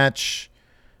match.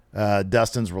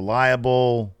 Dustin's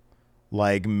reliable.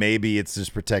 Like maybe it's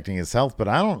just protecting his health, but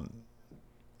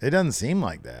it doesn't seem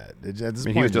like that.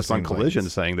 He was just on Collision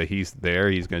saying that he's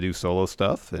there. He's going to do solo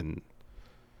stuff. And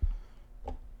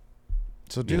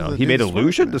so he made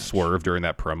allusion to Swerve during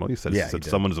that promo. He said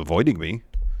someone's avoiding me.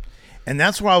 And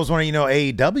that's why I was wondering,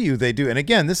 AEW, they do. And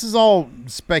again, this is all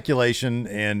speculation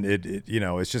and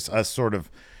it's just us sort of,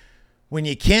 when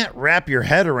you can't wrap your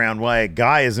head around why a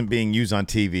guy isn't being used on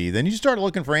TV, then you start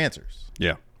looking for answers.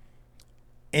 Yeah.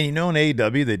 And in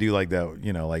AEW, they do like that,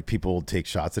 like people take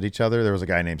shots at each other. There was a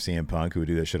guy named CM Punk who would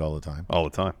do that shit all the time. All the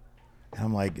time. And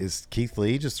I'm like, is Keith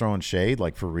Lee just throwing shade,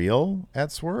 like for real,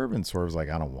 at Swerve? And Swerve's like,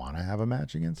 I don't want to have a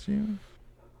match against you.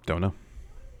 Don't know.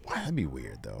 Wow, that'd be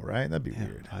weird, though, right? That'd be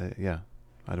weird.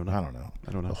 I don't know.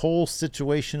 The whole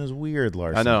situation is weird,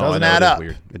 Larson. I know. It doesn't add up.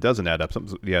 Weird. It doesn't add up.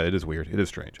 It is weird. It is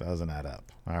strange. Doesn't add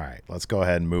up. All right, let's go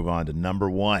ahead and move on to number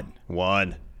one.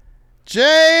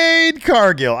 Jade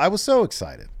Cargill. I was so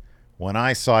excited when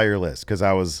I saw your list because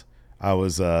I was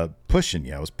pushing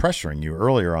you. I was pressuring you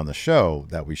earlier on the show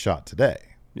that we shot today.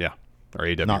 Yeah. Or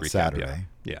AEW not recap. Saturday.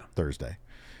 Yeah. Thursday.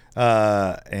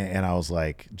 And I was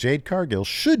like, Jade Cargill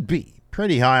should be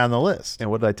pretty high on the list. And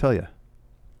what did I tell you?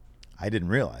 I didn't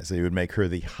realize that you would make her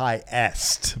the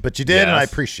highest, but you did, and I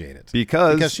appreciate it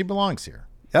because she belongs here.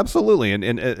 Absolutely,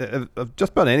 and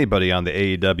just about anybody on the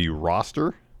AEW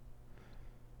roster,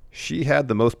 she had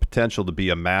the most potential to be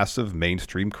a massive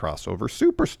mainstream crossover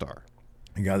superstar.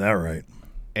 You got that right.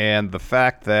 And the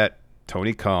fact that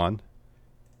Tony Khan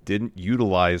didn't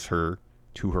utilize her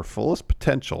to her fullest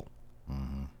potential.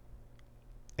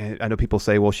 And I know people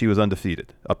say, well, she was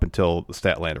undefeated up until the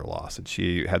Statlander loss, and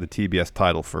she had the TBS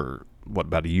title for,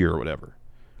 about a year or whatever.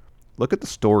 Look at the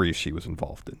stories she was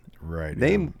involved in. Right.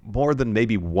 Name more than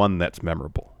maybe one that's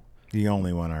memorable. The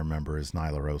only one I remember is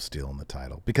Nyla Rose stealing the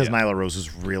title because Nyla Rose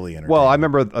is really entertaining. Well, I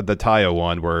remember the Taya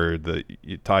one where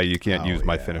Taya, you can't use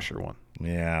my finisher one.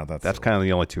 Yeah, that's kind of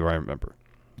the only two I remember.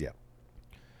 Yeah.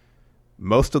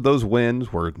 Most of those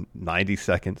wins were 90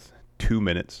 seconds, 2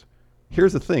 minutes.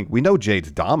 Here's the thing. We know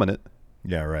Jade's dominant.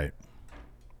 Yeah, right.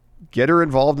 Get her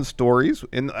involved in stories.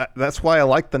 And that's why I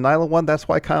like the Nyla one. That's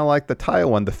why I kind of like the Taya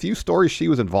one. The few stories she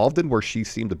was involved in where she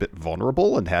seemed a bit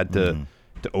vulnerable and had to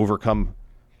overcome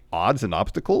odds and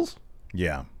obstacles.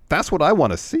 Yeah. That's what I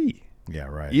want to see. Yeah,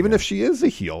 right. Even if she is a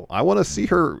heel, I want to see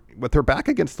her with her back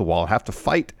against the wall have to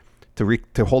fight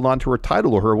to hold on to her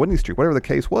title or her winning streak, whatever the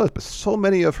case was. But so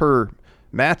many of her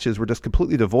matches were just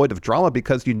completely devoid of drama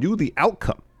because you knew the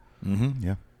outcome.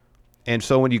 Yeah. And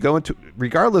so when you go into,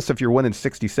 regardless if you're winning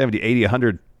 60, 70, 80,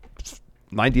 100,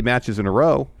 90 matches in a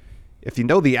row, if you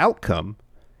know the outcome,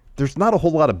 there's not a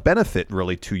whole lot of benefit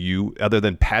really to you other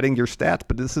than padding your stats.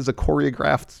 But this is a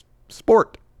choreographed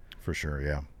sport. For sure,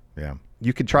 yeah. Yeah.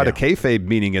 You could try to kayfabe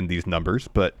meaning in these numbers,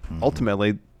 but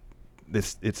ultimately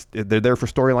they're there for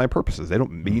storyline purposes. They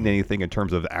don't mean anything in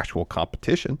terms of actual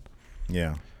competition.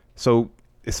 Yeah. So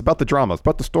it's about the drama. It's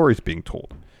about the stories being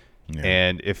told. Yeah.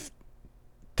 And if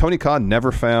Tony Khan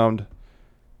never found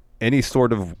any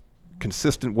sort of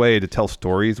consistent way to tell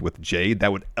stories with Jade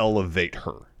that would elevate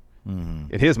her. In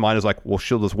his mind, is like, well,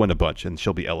 she'll just win a bunch and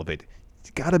she'll be elevated.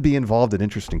 You got to be involved in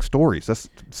interesting stories.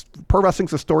 Pro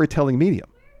wrestling's a storytelling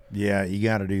medium. Yeah, you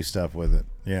got to do stuff with it.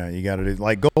 Yeah, you got to do,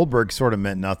 like, Goldberg sort of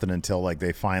meant nothing until like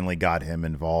they finally got him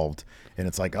involved, and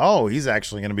it's like, oh, he's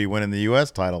actually going to be winning the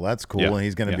U.S. title. That's cool, and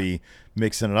he's going to be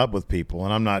mixing it up with people.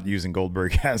 And I'm not using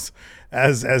Goldberg as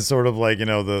sort of like, you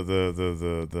know,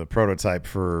 the prototype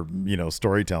for, you know,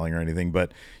 storytelling or anything,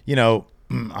 but you know,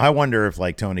 I wonder if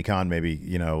like Tony Khan maybe,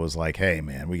 you know, was like, hey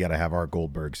man, we got to have our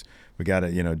Goldbergs. We got to,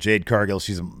 you know, Jade Cargill,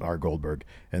 she's our Goldberg,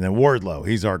 and then Wardlow,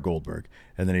 he's our Goldberg.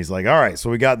 And then he's like, all right, so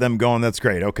we got them going. That's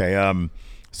great. Okay.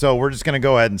 So we're just going to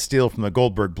go ahead and steal from the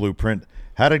Goldberg blueprint.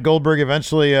 How did Goldberg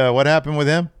eventually, what happened with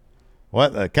him?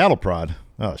 What? Cattle prod.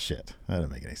 Oh shit. That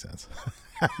doesn't make any sense.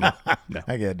 No.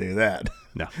 I can't do that.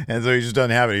 No. And so he just doesn't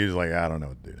have it. He's like, I don't know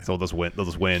what to do now. So they'll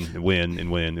just win and win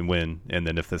and win and win. And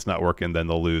then if it's not working, then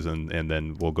they'll lose. And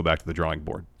then we'll go back to the drawing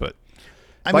board. But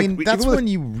I mean, that's when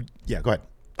you, yeah, go ahead.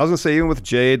 I was going to say, even with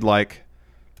Jade, like,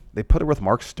 they put her with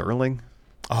Mark Sterling.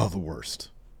 Oh, the worst.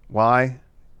 Why?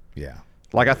 Yeah.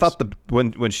 Like, I thought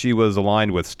when she was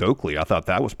aligned with Stokely, I thought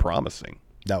that was promising.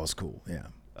 That was cool, yeah.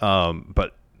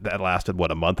 But that lasted, what,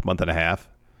 a month and a half?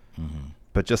 Mm-hmm.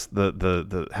 But just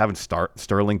the having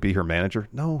Sterling be her manager,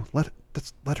 no,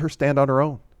 let her stand on her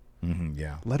own. Mm-hmm,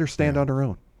 yeah. Let her stand on her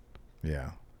own.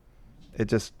 Yeah. It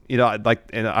just, you know,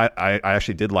 I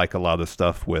actually did like a lot of the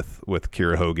stuff with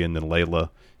Kiera Hogan and Layla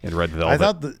and Red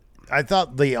Velvet. I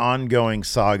thought the ongoing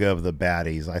saga of the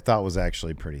baddies I thought was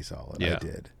actually pretty solid. Yeah. I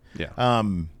did. Yeah.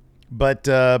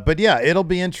 But yeah, it'll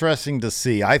be interesting to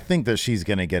see. I think that she's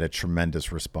going to get a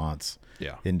tremendous response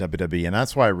in WWE, and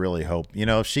that's why I really hope, you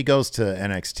know, if she goes to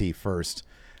NXT first,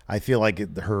 I feel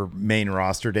like her main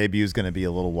roster debut is going to be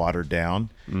a little watered down.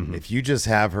 Mm-hmm. If you just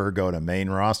have her go to main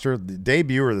roster,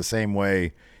 debut her the same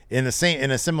way, in a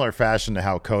similar fashion to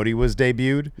how Cody was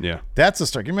debuted. Yeah, that's a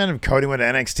start. Can you imagine if Cody went to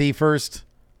NXT first?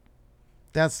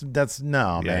 That's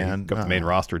no, man. Go to the main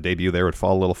roster debut there would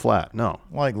fall a little flat. No,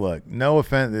 like, look, no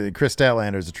offense. Chris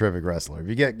Statlander is a terrific wrestler. If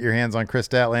you get your hands on Chris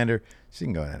Statlander, she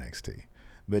can go to NXT.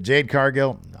 But Jade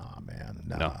Cargill, nah, man,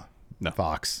 nah. No.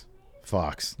 Fox,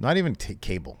 not even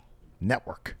cable,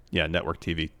 network. Yeah, network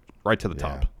TV, right to the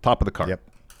top of the card. Yep,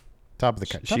 top of the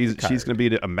card. She's going to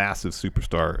be a massive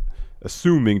superstar,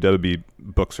 assuming WWE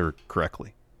books her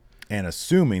correctly, and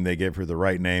assuming they give her the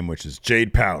right name, which is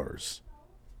Jade Powers.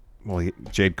 Well,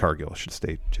 Jade Cargill should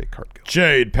stay Jade Cargill.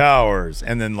 Jade Powers,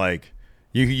 and then like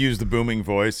you could use the booming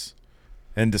voice,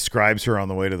 and describes her on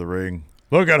the way to the ring.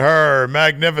 Look at her,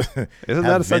 magnificent. Isn't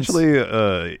that essentially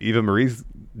Eva Marie's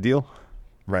deal?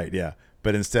 Right, yeah.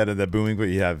 But instead of the booming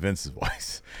voice, you have Vince's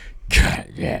voice. God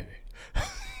damn it.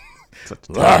 Such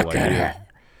a terrible idea.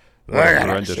 Look at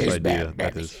horrendous idea.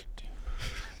 That is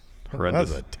horrendous.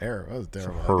 That was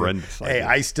terrible horrendous idea. Hey,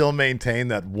 I still maintain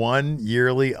that one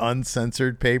yearly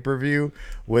uncensored pay-per-view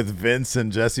with Vince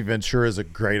and Jesse Ventura is a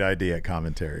great idea at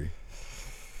commentary.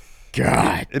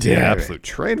 God It'd be an absolute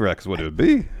train wreck is what it would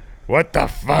be. What the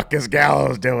fuck is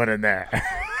Gallows doing in there?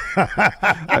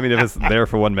 I mean, if it's there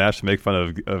for one match to make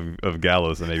fun of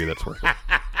Gallows, then maybe that's worth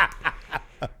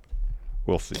it.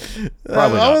 We'll see.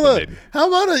 Probably not, but maybe. How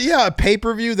about a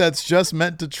pay-per-view that's just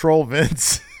meant to troll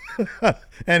Vince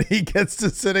and he gets to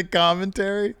sit at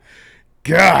commentary?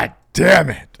 God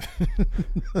damn it.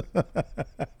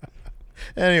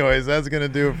 Anyways, that's going to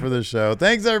do it for the show.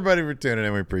 Thanks, everybody, for tuning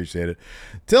in. We appreciate it.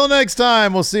 Till next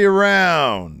time, we'll see you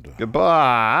around. Goodbye.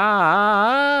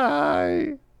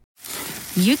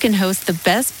 You can host the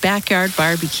best backyard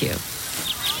barbecue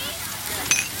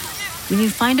when you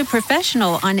find a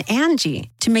professional on Angie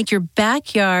to make your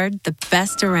backyard the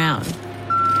best around.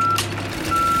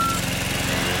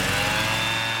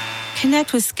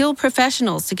 Connect with skilled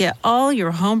professionals to get all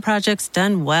your home projects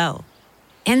done well.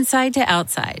 Inside to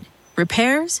outside,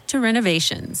 repairs to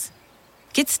renovations.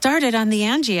 Get started on the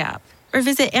Angie app or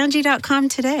visit Angie.com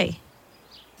today.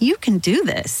 You can do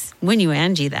this when you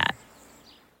Angie that.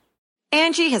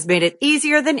 Angie has made it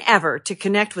easier than ever to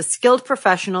connect with skilled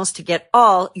professionals to get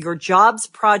all your jobs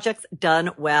projects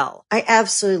done well. I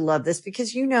absolutely love this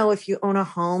because, you know, if you own a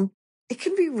home, it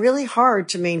can be really hard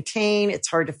to maintain. It's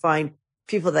hard to find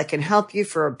people that can help you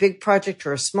for a big project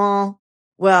or a small.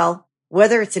 Well,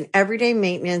 whether it's in everyday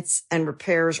maintenance and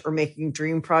repairs or making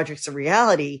dream projects a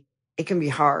reality, it can be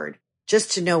hard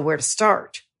just to know where to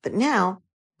start. But now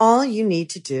all you need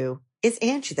to do is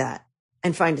Angie that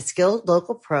and find a skilled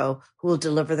local pro who will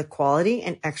deliver the quality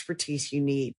and expertise you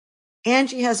need.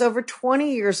 Angie has over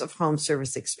 20 years of home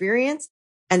service experience,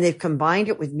 And they've combined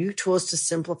it with new tools to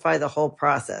simplify the whole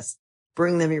process.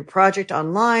 Bring them your project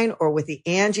online or with the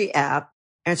Angie app.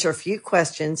 Answer a few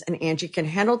questions and Angie can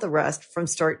handle the rest from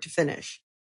start to finish.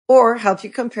 Or help you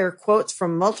compare quotes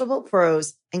from multiple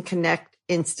pros and connect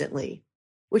instantly.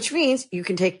 Which means you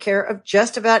can take care of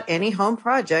just about any home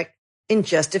project in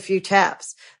just a few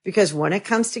taps. Because when it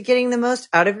comes to getting the most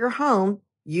out of your home,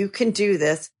 you can do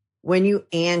this when you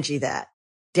Angie that.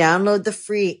 Download the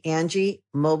free Angie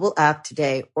mobile app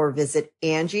today or visit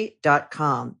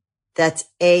Angie.com. That's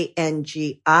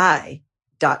ANGI.com.